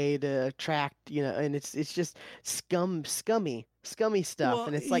risque to attract, and it's just scummy stuff. Well,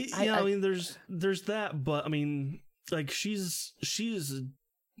 and it's like, I mean, there's that, but I mean, like she's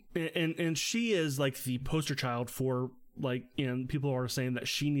and she is like the poster child for like, people are saying that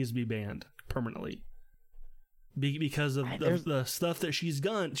she needs to be banned permanently because of the stuff that she's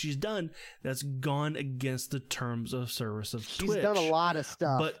done that's gone against the terms of service of Twitch. She's done a lot of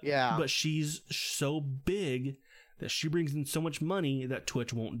stuff, but she's so big that she brings in so much money that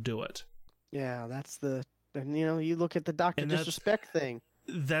Twitch won't do it. Yeah, and you look at the Dr. Disrespect thing.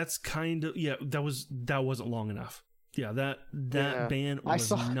 That's kind of, that wasn't long enough. Yeah, that ban was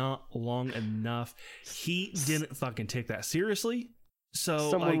not long enough. He didn't fucking take that seriously.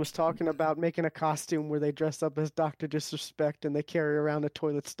 So someone was talking about making a costume where they dress up as Dr. Disrespect and they carry around a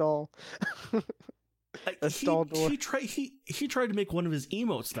toilet stall. Stall door. He tried to make one of his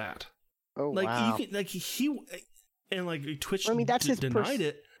emotes that. Oh, like, wow. You can, and like Twitch denied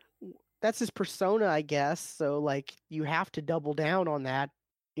it. That's his persona, I guess. So like you have to double down on that.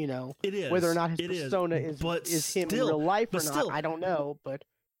 It is whether or not his persona is him in real life or not. I don't know, but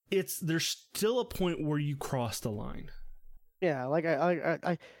there's still a point where you cross the line. Yeah, like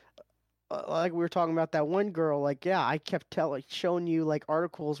I like we were talking about that one girl. Like, yeah, I kept showing you like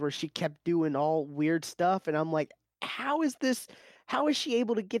articles where she kept doing all weird stuff, and I'm like, how is she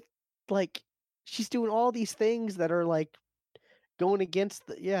able to get like? She's doing all these things that are like going against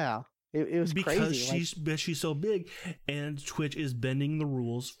the. Yeah, it was because crazy. She's so big, and Twitch is bending the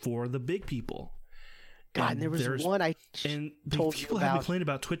rules for the big people. God, and there was one I told you people about. have been complaining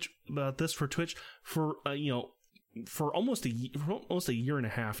about Twitch for Twitch for for almost a year and a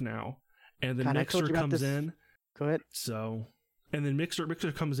half now, and then Mixer comes in. Go ahead. So, and then Mixer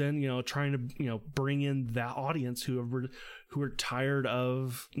comes in, trying to bring in that audience who are tired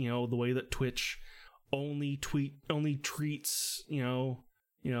of the way that Twitch only treats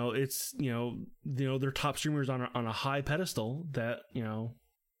it's their top streamers on a high pedestal that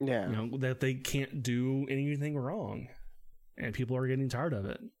that they can't do anything wrong, and people are getting tired of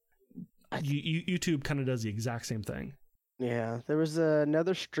it. YouTube kind of does the exact same thing. Yeah, there was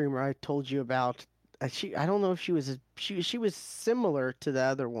another streamer I told you about. I don't know if she was similar to the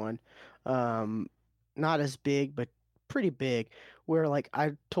other one, um, not as big but pretty big. Where like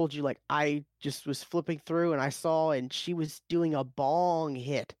I told you, like I just was flipping through and I saw, and she was doing a bong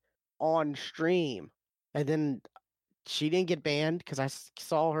hit on stream, and then she didn't get banned because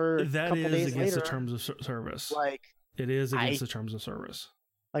saw her a That couple is days against the later. terms of service. Like It is against I the terms of service.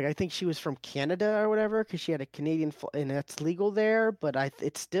 like I think she was from Canada or whatever because she had a Canadian and that's legal there, but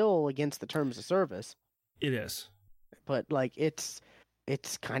it's still against the terms of service. It is. But like it's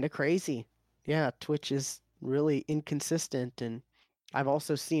kind of crazy. Yeah, Twitch is really inconsistent, and I've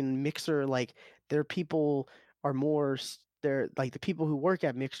also seen Mixer like their people are more they're like the people who work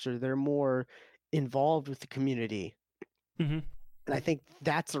at Mixer, they're more involved with the community. Mm-hmm. And I think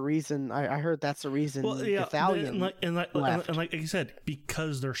that's the reason I heard that's the reason Well, yeah, Gothalion left. and like I said,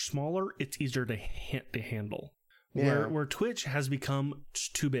 because they're smaller, it's easier to handle. Yeah. Where Twitch has become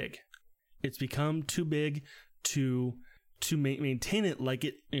too big, it's become too big to maintain it like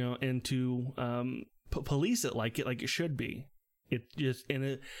it, and to police it like it should be. It just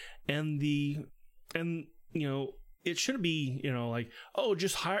and it shouldn't be, like, oh,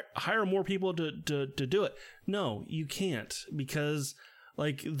 just hire more people to do it. No, you can't, because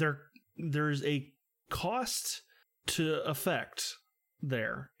like there's a cost to effect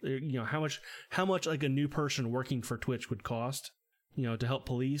there. How much like a new person working for Twitch would cost, to help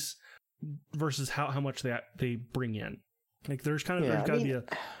police versus how much they bring in. Like there's got to be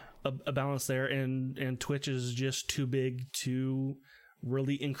a balance there, and Twitch is just too big to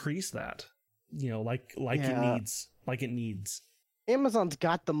really increase that. It needs. Amazon's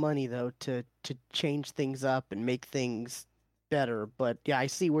got the money though to change things up and make things better, but yeah, I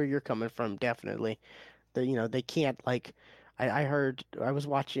see where you're coming from. Definitely, they can't like. I heard I was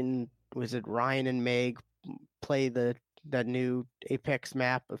watching. Was it Ryan and Meg play that new Apex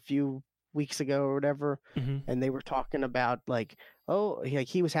map a few weeks ago or whatever, Mm-hmm. and they were talking about like, oh, like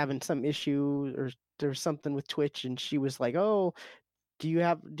he was having some issue or there's something with Twitch, and she was like, oh,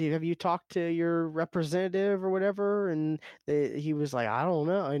 have you talked to your representative or whatever? And he was like, I don't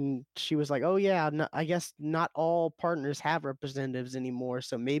know. And she was like, oh yeah, no, I guess not all partners have representatives anymore.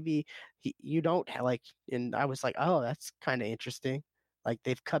 So maybe you don't like, and I was like, oh, that's kind of interesting. Like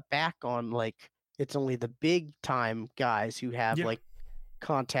they've cut back on like, it's only the big time guys who have Yeah. like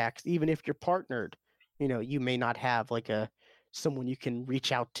contacts, even if you're partnered, you may not have like someone you can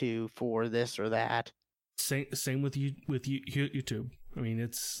reach out to for this or that. Same with YouTube. I mean,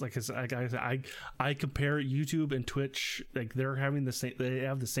 it's like I compare YouTube and Twitch, like they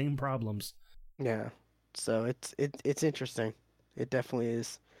have the same problems. Yeah. So it's interesting. It definitely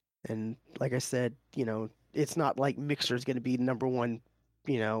is. And like I said, it's not like Mixer's going to be number one,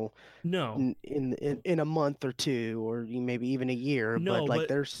 No, in a month or two, or maybe even a year. no, but like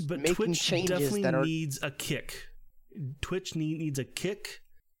but making Twitch changes definitely that are needs a kick. Twitch needs a kick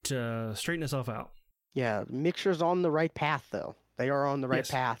to straighten itself out. Yeah, Mixer's on the right path though. They are on the right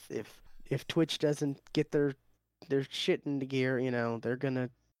Yes. path. If Twitch doesn't get their shit into gear, they're gonna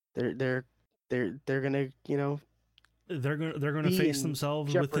they're gonna They're gonna be face in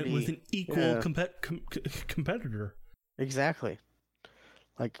themselves with jeopardy. an equal Yeah. competitor. Exactly.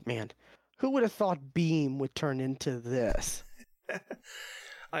 Like, man, who would have thought Beam would turn into this?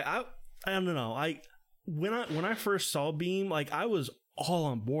 I don't know. When I first saw Beam, like I was all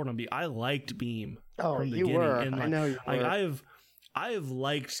on board on Beam. I liked Beam from the you beginning. were. And I know you were. Like I have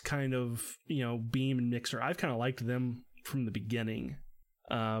liked kind of, Beam and Mixer. I've kind of liked them from the beginning.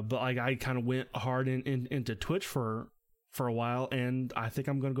 But like I kind of went hard into Twitch for a while, and I think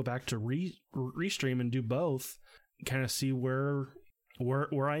I'm going to go back to restream and do both, kind of see where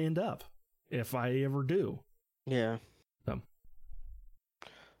I end up if I ever do. Yeah.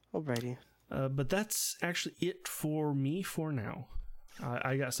 Alrighty. But that's actually it for me for now.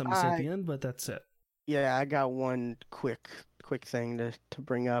 I got something to say at the end, but that's it. Yeah, I got one quick thing to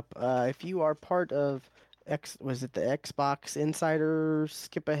bring up. If you are part of was it the Xbox Insider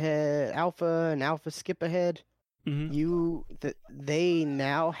Skip Ahead Alpha and Alpha Skip Ahead? Mm-hmm. They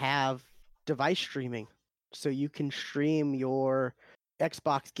now have device streaming, so you can stream your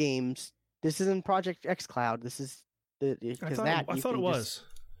Xbox games. This isn't Project xCloud. This is I thought it was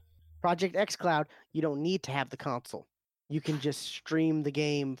Project xCloud. You don't need to have the console. You can just stream the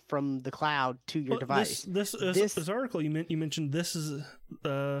game from the cloud to your device. This article you mentioned. This is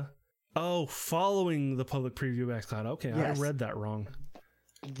following the public preview of xCloud. Okay, yes. I read that wrong.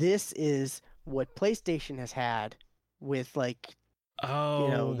 This is what PlayStation has had with like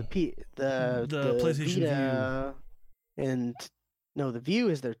the PlayStation Vita, and the View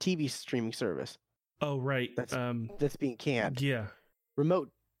is their TV streaming service. Oh right, that's being canned. Yeah, Remote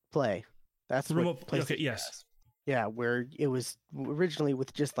play. That's Remote. what PlayStation Okay. Yes. has. Yeah, where it was originally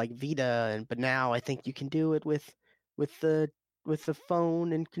with just like Vita, but now I think you can do it with the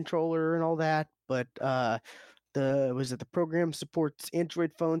phone and controller and all that. But the program supports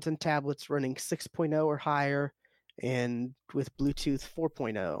Android phones and tablets running 6.0 or higher, and with Bluetooth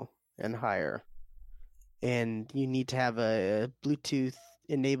 4.0 and higher. And you need to have a Bluetooth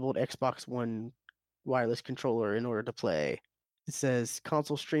enabled Xbox One wireless controller in order to play. It says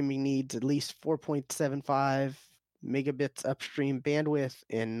console streaming needs at least 4.75 megabits upstream bandwidth,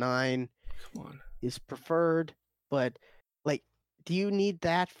 and 9 Come on. is preferred. But like, do you need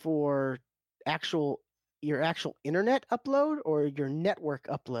that for your actual internet upload or your network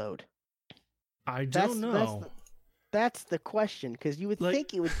upload? I That's don't that's know. the, that's the question, because you would Like-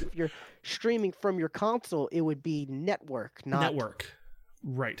 think it would, if you're streaming from your console, it would be network, Network.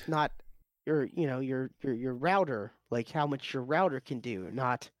 Right. not your router, like how much your router can do,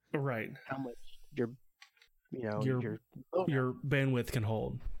 not Right. how much your Your your bandwidth can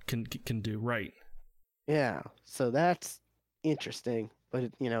hold. Can do. Right. yeah. So that's interesting, but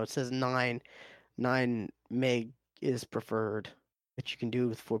it says 9 meg is preferred, that you can do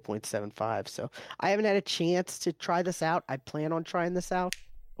with 4.75. So I haven't had a chance to try this out. I plan on trying this out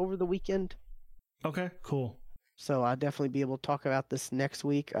over the weekend. Okay. Cool. So I'll definitely be able to talk about this next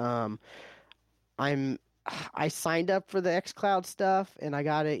week. I signed up for the xCloud stuff, and I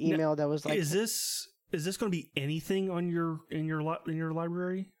got an email that was like, Is this going to be anything on in your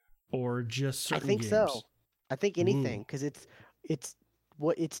library, or just certain I think games? so. I think anything, because it's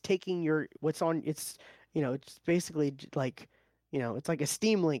what it's taking your what's on. It's basically like it's like a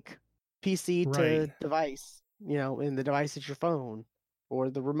Steam Link PC to Right. device. And the device is your phone or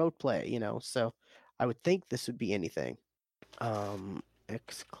the remote play. So I would think this would be anything.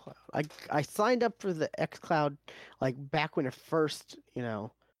 xCloud. I signed up for the xCloud like back when it first,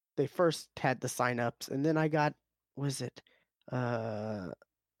 they first had the signups, and then I got, was it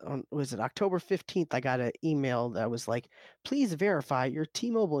October 15th, I got an email that was like, please verify your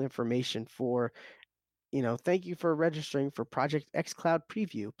T-Mobile information for, thank you for registering for Project xCloud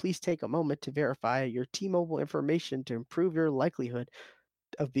Preview. Please take a moment to verify your T-Mobile information to improve your likelihood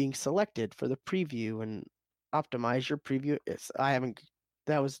of being selected for the preview and optimize your preview.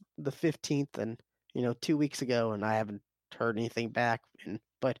 That was the 15th, and 2 weeks ago, and I haven't heard anything back.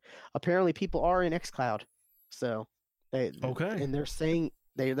 But apparently people are in xCloud. So Okay. and they're saying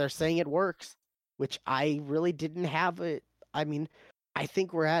it works, which I really didn't have it. I mean, I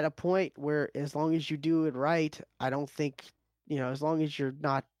think we're at a point where as long as you do it right, I don't think, as long as you're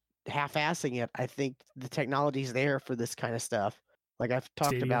not half-assing it, I think the technology's there for this kind of stuff. Like I've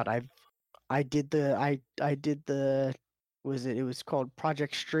talked Stadia. about, I did the it was called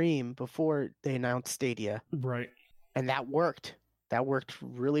Project Stream before they announced Stadia, Right. and that worked. That worked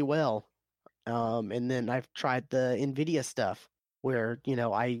really well. And then I've tried the Nvidia stuff where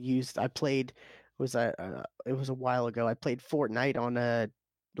I played, it was a while ago. I played Fortnite on a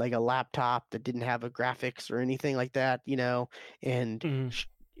laptop that didn't have a graphics or anything like that, and and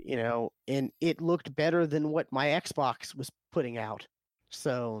it looked better than what my Xbox was putting out.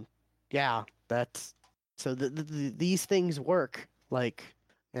 So yeah, these things work. Like,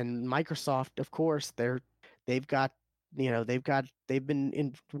 and Microsoft, of course, they've got they've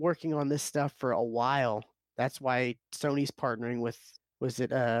been working on this stuff for a while. That's why Sony's partnering with, was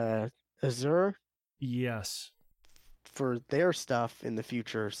it Azure, Yes. for their stuff in the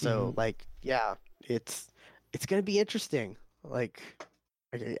future. So yeah, it's gonna be interesting. Like,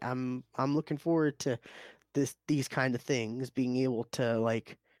 I'm looking forward to these kind of things, being able to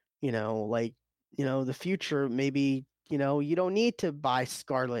the future. Maybe you don't need to buy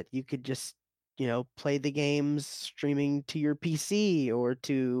Scarlet. You could just play the games streaming to your PC or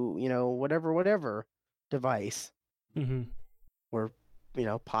to whatever device, Mm-hmm. or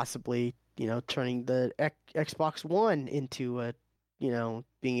possibly turning the Xbox One into a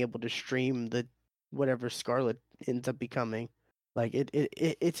being able to stream the whatever Scarlet ends up becoming. Like,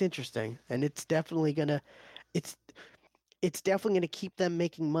 it's interesting, and it's it's definitely gonna keep them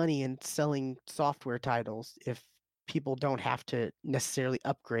making money and selling software titles if people don't have to necessarily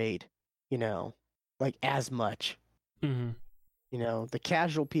upgrade, like as much. Mm-hmm. The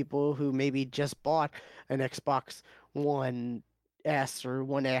casual people who maybe just bought an Xbox One S or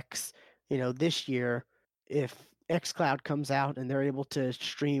One X, this year, if xCloud comes out and they're able to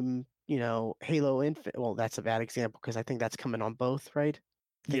stream, Halo Infinite, well, that's a bad example because I think that's coming on both, right?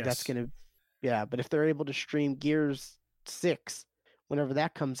 I think that's Yes. gonna, yeah. But if they're able to stream Gears 6 whenever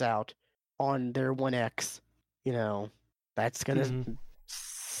that comes out on their One X, that's gonna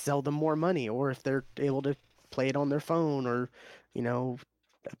sell them more money. Or if they're able to play it on their phone, or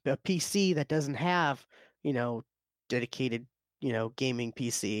a PC that doesn't have, dedicated, gaming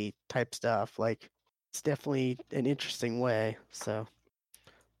PC type stuff. Like, it's definitely an interesting way. So,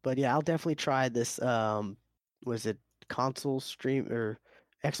 but yeah, I'll definitely try this. Was it console stream or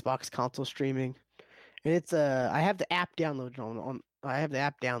Xbox console streaming? And it's I have the app downloaded on I have the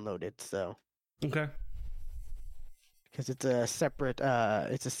app downloaded, so Okay. because it's a separate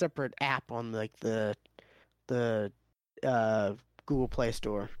app on like the Google Play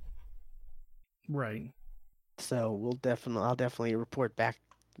Store. Right. So I'll definitely report back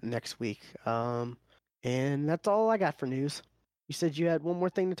next week. And that's all I got for news. You said you had one more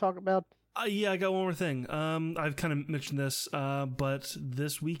thing to talk about? Yeah, I got one more thing. I've kind of mentioned this, but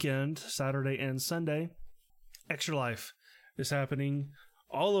this weekend, Saturday and Sunday, Extra Life is happening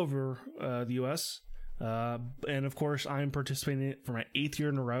all over the U.S. And of course, I'm participating in it for my 8th year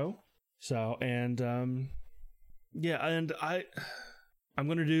in a row. So, and yeah, and I'm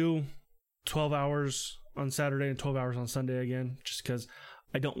gonna do 12 hours on Saturday and 12 hours on Sunday again, just because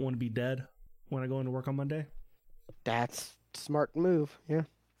I don't want to be dead when I go into work on Monday. That's a smart move, yeah.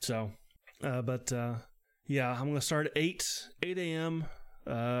 So, yeah, I'm gonna start at 8 a.m.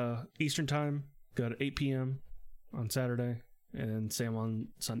 Eastern time, go to 8 p.m. on Saturday, and same on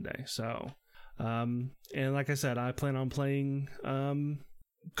Sunday. So, and like I said, I plan on playing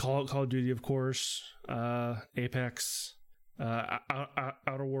Call of Duty, of course, Apex,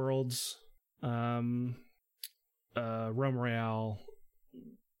 Outer Worlds, Realm Royale,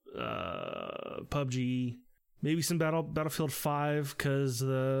 PUBG, maybe some Battlefield 5 because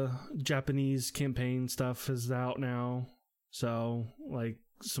the Japanese campaign stuff is out now. So like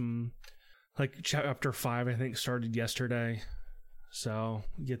chapter 5 I think started yesterday. So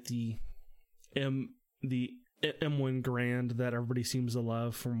get the M1 Grand that everybody seems to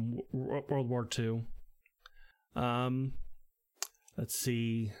love from World War II. Let's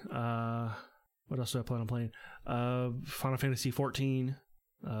see. What else do I plan on playing? Final Fantasy 14.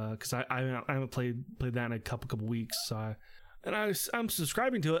 Because I haven't played that in a couple weeks. So I'm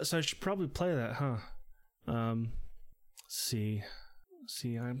subscribing to it, so I should probably play that, huh? See,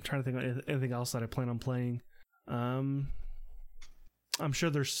 I'm trying to think of anything else that I plan on playing. I'm sure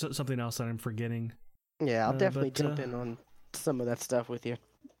there's something else that I'm forgetting. Yeah, I'll definitely jump in on some of that stuff with you.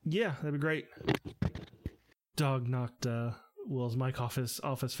 Yeah, that'd be great. Dog knocked Will's mic off his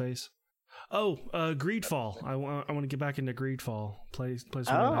face. Oh, Greedfall. I want to get back into Greedfall. Play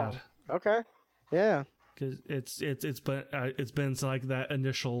some of that. Okay. Yeah. Because it's been like that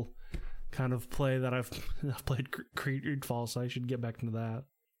initial kind of play that I've played Greedfall, so I should get back into that.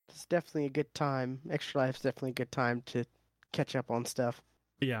 It's definitely a good time. Extra Life's definitely a good time to catch up on stuff.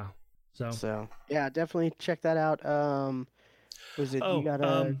 Yeah. So yeah, definitely check that out. Was it you got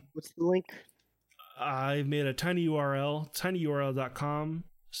what's the link? I've made a tiny URL,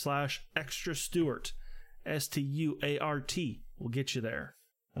 tinyurl.com/extra Stuart, STUART will get you there.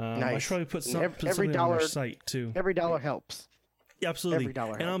 Nice. I should probably put something every on our site too. Every dollar helps. Yeah, absolutely. Every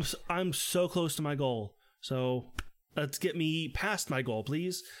dollar helps. And I'm so close to my goal. So let's get me past my goal,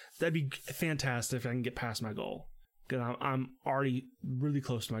 please. That'd be fantastic if I can get past my goal. Because I'm already really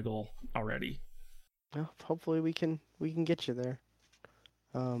close to my goal already. Well, hopefully we can get you there.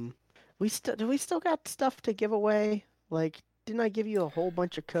 We still got stuff to give away. Like, didn't I give you a whole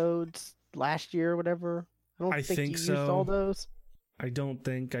bunch of codes last year or whatever? I don't think you used all those. I don't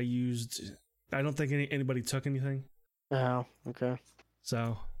think anybody took anything. Oh, okay.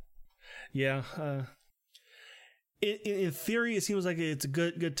 So, yeah. In theory, it seems like it's a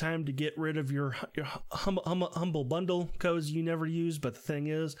good time to get rid of your humble bundle codes you never use. But the thing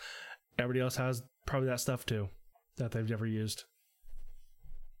is, everybody else has probably that stuff too that they've never used.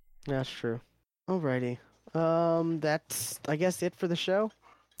 That's true. Alrighty. That's I guess it for the show.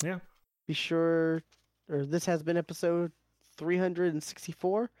 Yeah. This has been episode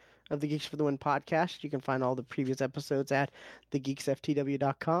 364 of the Geeks for the Win podcast. You can find all the previous episodes at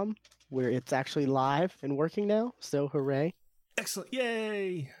thegeeksftw.com, where it's actually live and working now. So hooray. Excellent.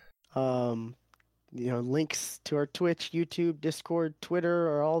 Yay. Links to our Twitch, YouTube, Discord, Twitter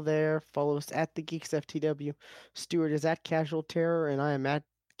are all there. Follow us at the GeeksFTW. Stuart is at Casual Terror, and I am at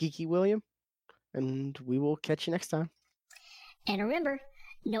Geeky William. And we will catch you next time. And remember,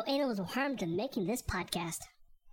 no animals were harmed in making this podcast.